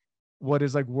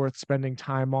is like worth spending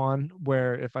time on,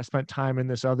 where if I spent time in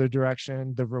this other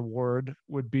direction, the reward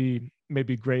would be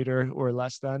maybe greater or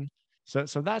less than. So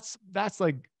that's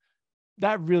like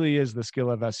that really is the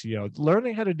skill of SEO.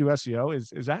 Learning how to do SEO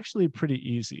is actually pretty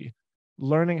easy.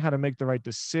 Learning how to make the right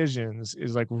decisions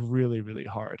is like really, really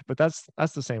hard. But that's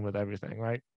the same with everything,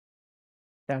 right?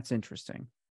 That's interesting.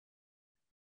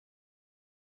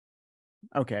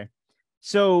 Okay.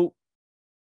 So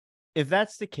if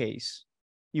that's the case,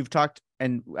 you've talked,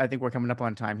 and I think we're coming up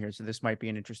on time here, so this might be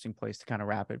an interesting place to kind of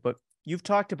wrap it, but you've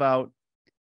talked about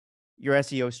your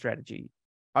SEO strategy.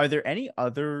 Are there any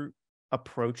other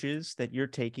approaches that you're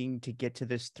taking to get to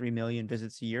this 3 million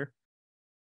visits a year?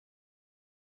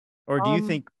 Or do you Um,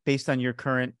 think based on your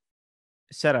current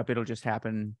setup, it'll just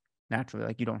happen naturally?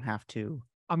 Like you don't have to.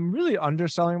 I'm really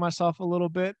underselling myself a little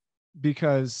bit,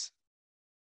 because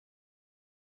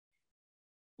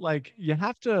like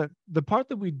the part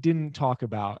that we didn't talk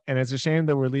about, and it's a shame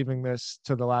that we're leaving this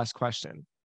to the last question.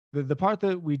 The part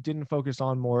that we didn't focus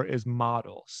on more is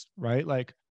models, right?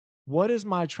 Like what is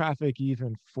my traffic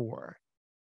even for?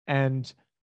 And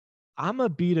I'm a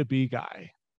B2B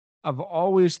guy. I've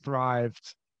always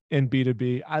thrived in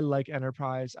B2B. I like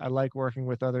enterprise. I like working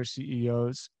with other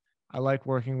CEOs. I like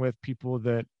working with people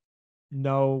that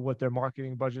know what their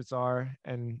marketing budgets are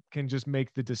and can just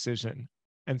make the decision.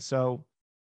 And so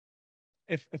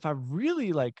if I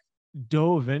really like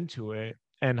dove into it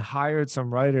and hired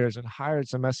some writers and hired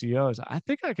some SEOs, I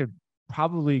think I could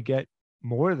probably get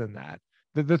more than that.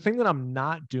 The thing that I'm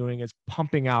not doing is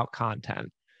pumping out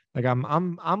content. Like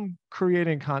I'm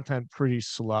creating content pretty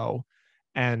slow.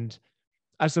 And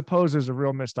I suppose there's a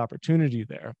real missed opportunity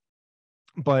there.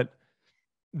 But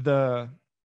the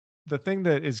the thing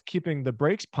that is keeping the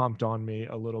brakes pumped on me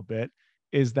a little bit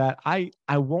is that I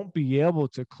won't be able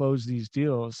to close these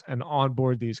deals and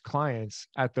onboard these clients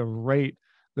at the rate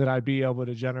that I'd be able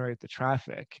to generate the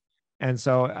traffic. And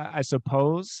so I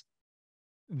suppose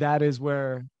that is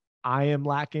where I am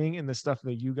lacking in the stuff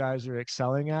that you guys are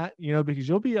excelling at, because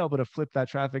you'll be able to flip that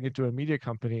traffic into a media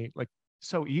company like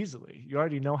so easily. You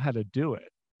already know how to do it.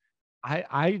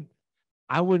 I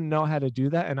I wouldn't know how to do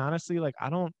that. And honestly, like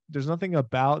there's nothing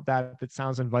about that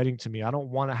sounds inviting to me. I don't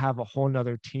want to have a whole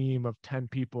nother team of 10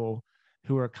 people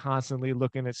who are constantly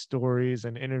looking at stories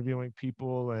and interviewing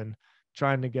people and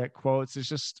trying to get quotes.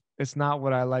 It's not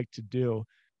what I like to do.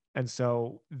 And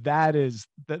so those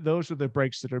are the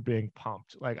breaks that are being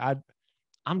pumped. Like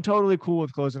I'm totally cool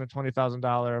with closing a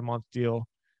 $20,000 a month deal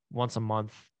once a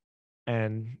month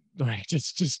and like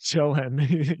just chilling.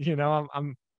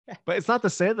 I'm but it's not to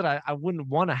say that I wouldn't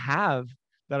want to have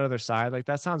that other side. Like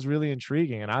that sounds really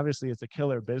intriguing. And obviously it's a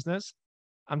killer business.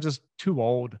 I'm just too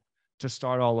old to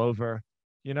start all over.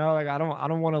 Like I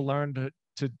don't want to learn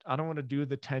I don't want to do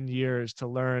the 10 years to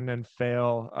learn and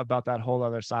fail about that whole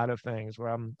other side of things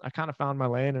where I kind of found my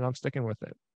lane and I'm sticking with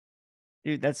it.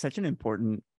 Dude, that's such an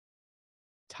important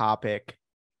topic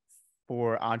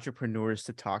for entrepreneurs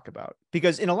to talk about,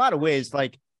 because in a lot of ways,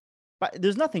 like, but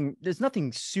there's nothing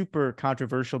super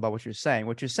controversial about what you're saying.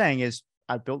 What you're saying is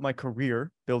I built my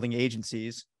career building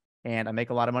agencies and I make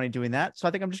a lot of money doing that. So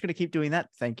I think I'm just going to keep doing that.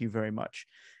 Thank you very much.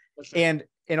 Sure. And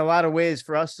in a lot of ways,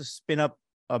 for us to spin up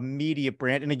a media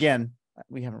brand, and again,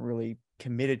 we haven't really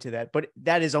committed to that, but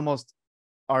that is almost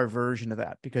our version of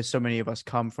that because so many of us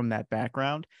come from that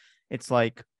background. It's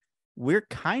like we're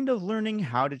kind of learning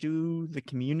how to do the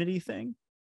community thing.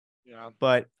 Yeah.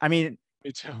 But I mean,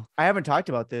 me too. I haven't talked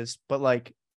about this, but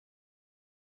like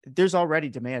there's already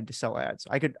demand to sell ads.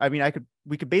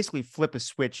 We could basically flip a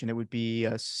switch and it would be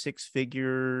a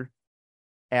 6-figure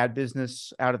ad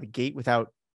business out of the gate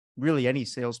without really any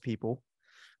salespeople.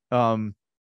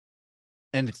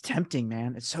 And it's tempting,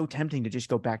 man. It's so tempting to just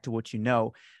go back to what you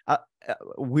know.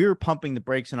 We're pumping the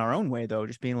brakes in our own way, though,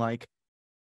 just being like,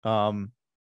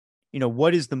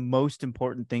 what is the most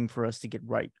important thing for us to get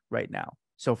right now?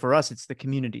 So for us, it's the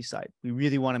community side. We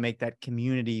really want to make that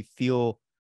community feel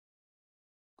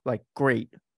like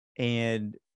great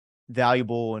and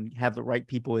valuable and have the right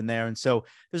people in there. And so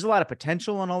there's a lot of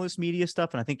potential on all this media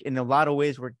stuff. And I think in a lot of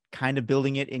ways, we're kind of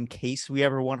building it in case we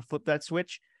ever want to flip that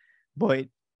switch. But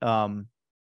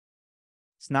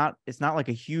it's not like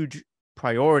a huge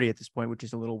priority at this point, which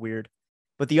is a little weird.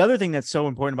 But the other thing that's so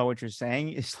important about what you're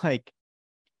saying is like,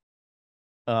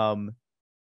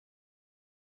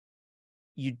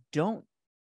 you don't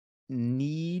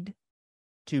need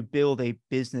to build a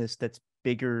business that's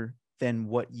bigger than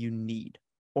what you need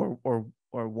or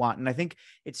want. And I think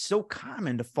it's so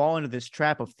common to fall into this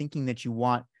trap of thinking that you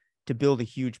want to build a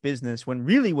huge business when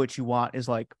really what you want is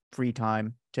like free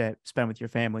time to spend with your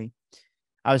family.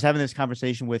 I was having this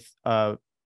conversation with a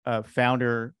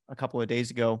founder a couple of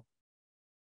days ago,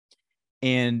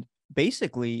 and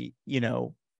basically,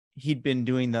 he'd been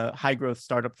doing the high growth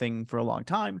startup thing for a long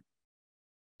time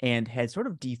and had sort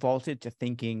of defaulted to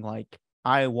thinking like,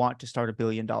 I want to start $1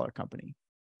 billion company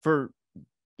for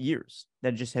years.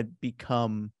 That just had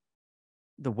become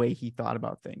the way he thought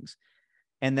about things.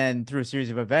 And then through a series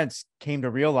of events came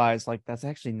to realize like, that's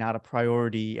actually not a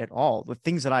priority at all. The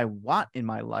things that I want in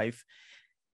my life,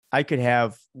 I could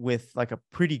have with like a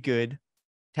pretty good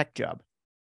tech job.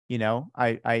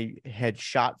 I had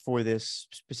shot for this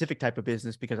specific type of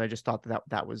business because I just thought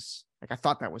that was like, I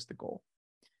thought that was the goal.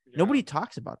 Yeah. Nobody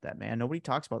talks about that, man. Nobody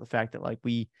talks about the fact that like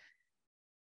we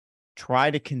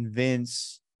try to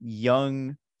convince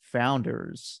young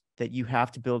founders that you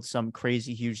have to build some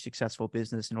crazy, huge, successful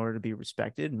business in order to be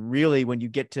respected. And really when you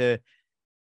get to,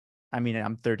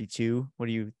 I'm 32. What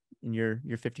are you in your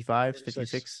 55,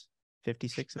 56,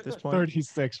 56 at this point?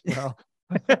 36, bro.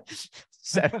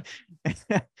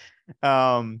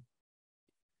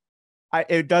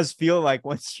 It does feel like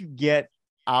once you get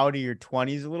out of your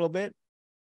 20s a little bit,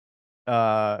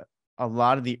 a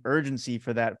lot of the urgency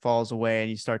for that falls away, and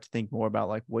you start to think more about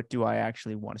like, what do I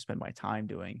actually want to spend my time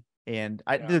doing? And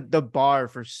the bar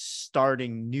for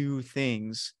starting new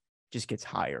things just gets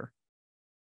higher,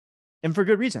 and for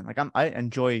good reason. Like I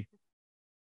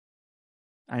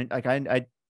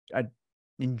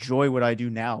enjoy what I do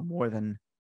now more than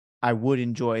I would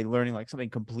enjoy learning like something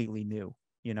completely new,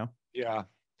 you know? Yeah,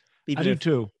 Even I do if,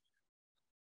 too.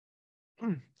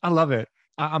 I love it.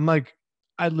 I'm like,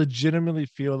 I legitimately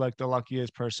feel like the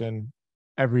luckiest person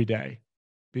every day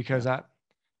because yeah,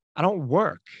 I don't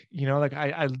work, like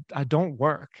I don't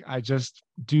work. I just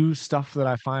do stuff that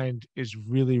I find is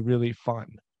really, really fun.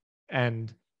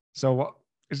 And so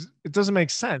it doesn't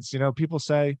make sense. People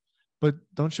say, but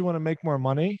don't you want to make more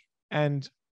money? And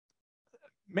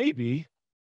maybe,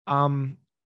 um,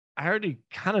 I already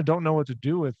kind of don't know what to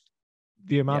do with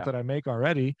the amount yeah, that I make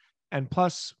already. And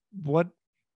plus, what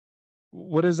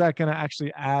is that going to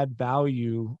actually add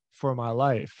value for my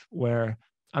life where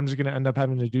I'm just going to end up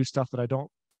having to do stuff that I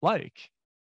don't like?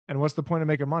 And what's the point of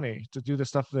making money to do the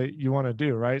stuff that you want to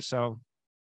do, right? So,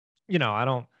 I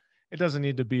don't, it doesn't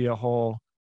need to be a whole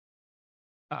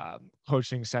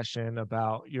coaching session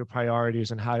about your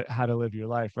priorities and how to live your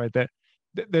life, right?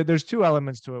 There's two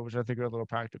elements to it, which I think are a little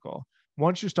practical.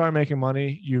 Once you start making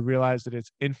money, you realize that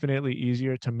it's infinitely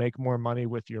easier to make more money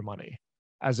with your money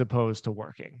as opposed to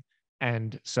working.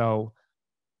 And so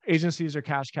agencies are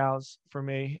cash cows for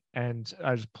me. And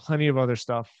there's plenty of other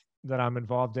stuff that I'm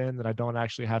involved in that I don't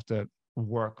actually have to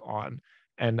work on.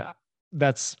 And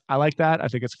I like that. I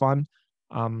think it's fun.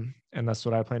 And that's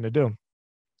what I plan to do.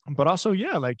 But also,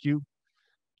 yeah, like you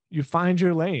find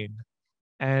your lane,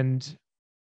 and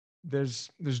there's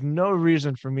no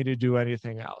reason for me to do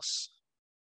anything else.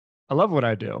 I love what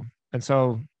I do. And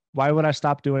so why would I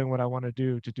stop doing what I want to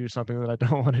do something that I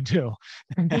don't want to do?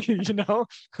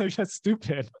 Like that's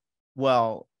stupid.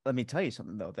 well, let me tell you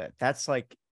something though, that's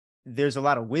like, there's a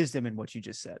lot of wisdom in what you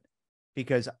just said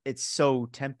because it's so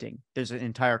tempting. There's an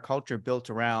entire culture built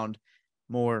around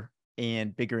more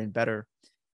and bigger and better.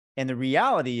 And the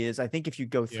reality is, I think if you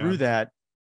go Yeah. through that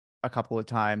a couple of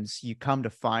times, you come to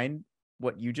find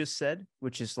what you just said,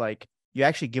 which is like you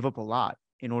actually give up a lot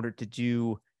in order to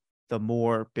do the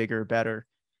more, bigger, better.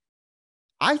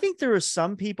 I think there are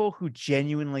some people who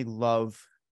genuinely love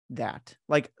that.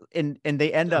 Like, and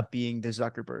they end Yeah. up being the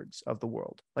Zuckerbergs of the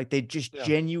world. Like they just Yeah.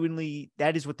 genuinely,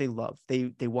 that is what they love.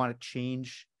 They want to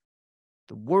change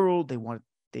the world. They want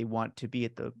to be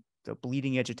at the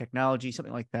bleeding edge of technology,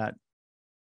 something like that.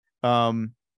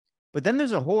 Um, but then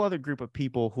there's a whole other group of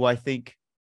people who I think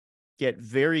get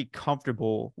very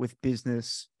comfortable with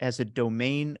business as a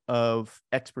domain of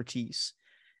expertise.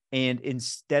 And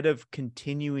instead of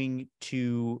continuing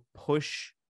to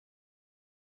push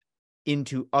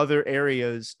into other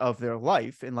areas of their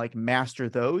life and like master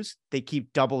those, they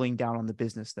keep doubling down on the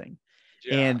business thing.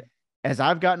 Yeah. And as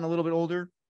I've gotten a little bit older,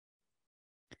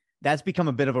 that's become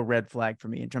a bit of a red flag for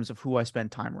me in terms of who I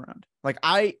spend time around. Like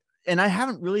I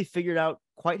haven't really figured out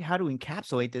quite how to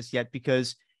encapsulate this yet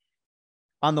because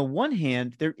on the one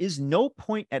hand, there is no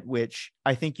point at which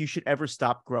I think you should ever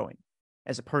stop growing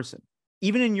as a person,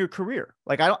 even in your career.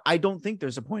 Like I don't think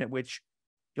there's a point at which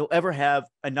you'll ever have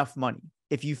enough money.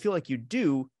 If you feel like you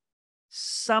do,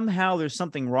 somehow there's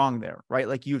something wrong there, right?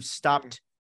 Like you've stopped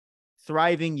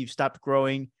thriving, you've stopped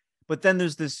growing. But then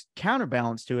there's this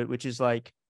counterbalance to it, which is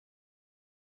like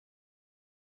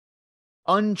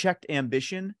unchecked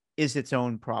ambition is its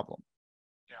own problem.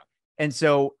 Yeah. And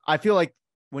so I feel like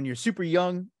when you're super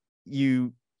young,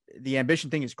 the ambition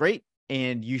thing is great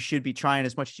and you should be trying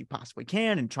as much as you possibly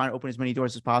can and trying to open as many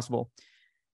doors as possible.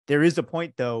 There is a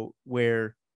point though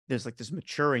where there's like this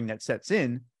maturing that sets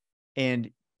in, and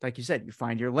like you said, you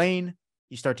find your lane,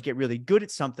 you start to get really good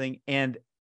at something, and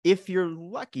if you're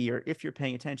lucky or if you're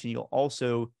paying attention, you'll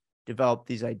also develop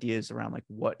these ideas around like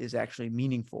what is actually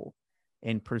meaningful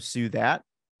and pursue that.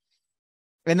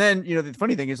 And then, the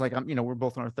funny thing is like, we're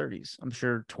both in our 30s. I'm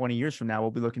sure 20 years from now,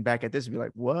 we'll be looking back at this and be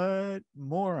like, what What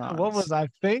morons? was I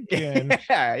thinking?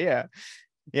 Yeah. Yeah.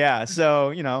 Yeah.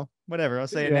 So, whatever, I'll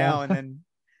say it Yeah. now and then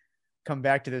come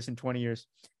back to this in 20 years.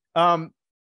 Um,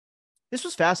 this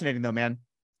was fascinating though, man.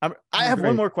 I have one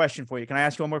Great. more question for you. Can I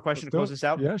ask you one more question Let's to do close it. this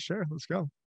out? Yeah, sure. Let's go.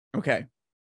 Okay.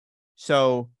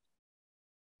 So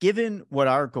given what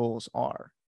our goals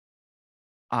are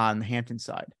on the Hampton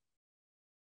side,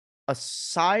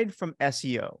 aside from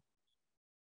SEO,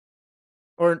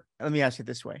 or let me ask it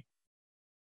this way.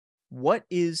 What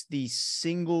is the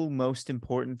single most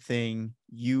important thing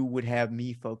you would have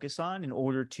me focus on in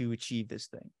order to achieve this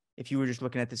thing? If you were just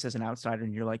looking at this as an outsider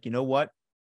and you're like, you know what?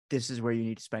 This is where you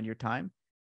need to spend your time.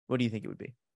 What do you think it would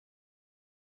be?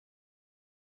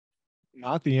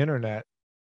 Not the internet.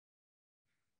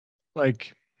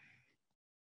 Like,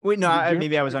 Wait, no, you're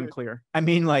maybe I was never gonna. unclear. I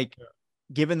mean, like, Yeah.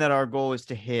 given that our goal is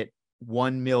to hit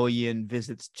 1 million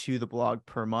visits to the blog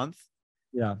per month,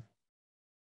 Yeah.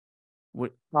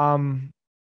 what? Um,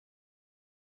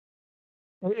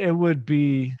 it would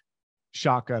be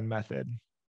shotgun method.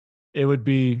 It would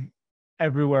be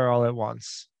everywhere all at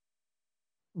once.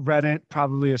 Reddit,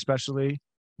 probably especially.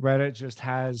 Reddit just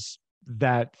has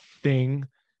that thing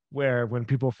where when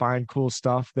people find cool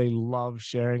stuff, they love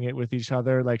sharing it with each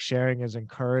other. Like sharing is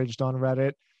encouraged on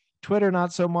Reddit. Twitter,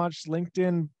 not so much.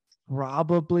 LinkedIn,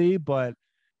 probably, but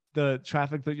the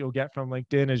traffic that you'll get from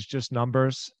LinkedIn is just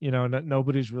numbers.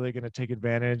 Nobody's really going to take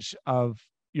advantage of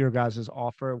your guys'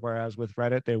 offer. Whereas with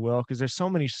Reddit, they will, because there's so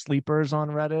many sleepers on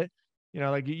Reddit.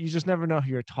 Like you just never know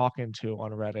who you're talking to on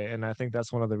Reddit. And I think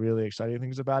that's one of the really exciting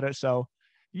things about it. So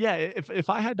yeah, if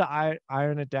I had to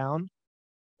iron it down,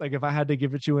 like if I had to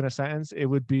give it to you in a sentence, it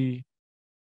would be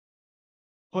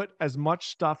put as much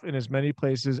stuff in as many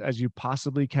places as you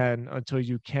possibly can until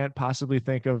you can't possibly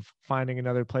think of finding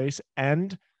another place,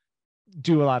 and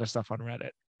do a lot of stuff on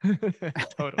Reddit.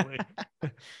 Totally.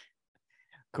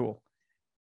 Cool.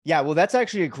 Yeah, well, that's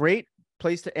actually a great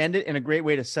place to end it and a great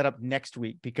way to set up next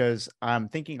week, because I'm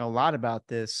thinking a lot about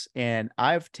this and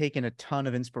I've taken a ton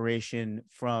of inspiration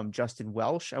from Justin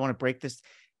Welsh. I want to break this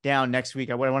down next week.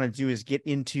 What I want to do is get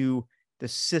into the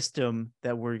system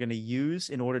that we're going to use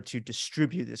in order to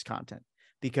distribute this content,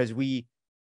 because we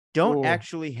don't Cool.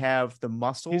 actually have the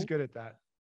muscle. He's good at that.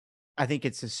 I think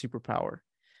it's his superpower,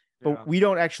 Yeah. but we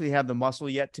don't actually have the muscle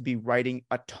yet to be writing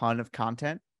a ton of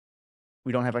content.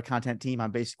 We don't have a content team.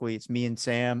 It's me and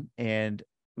Sam, and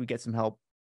we get some help,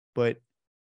 but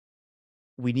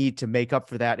we need to make up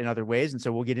for that in other ways. And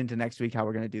so we'll get into next week how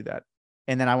we're going to do that.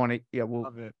 And then I want to,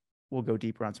 Love it. we'll go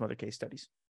deeper on some other case studies.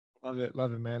 Love it,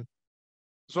 man.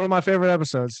 It's one of my favorite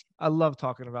episodes. I love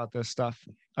talking about this stuff.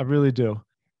 I really do.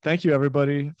 Thank you,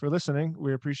 everybody, for listening.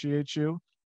 We appreciate you.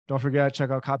 Don't forget,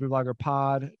 check out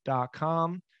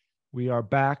copybloggerpod.com. We are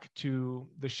back to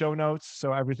the show notes.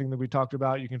 So everything that we talked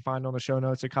about, you can find on the show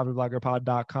notes at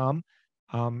copybloggerpod.com.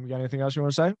 You got anything else you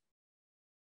want to say?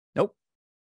 Nope.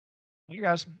 You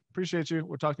guys, appreciate you.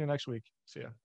 We'll talk to you next week. See ya.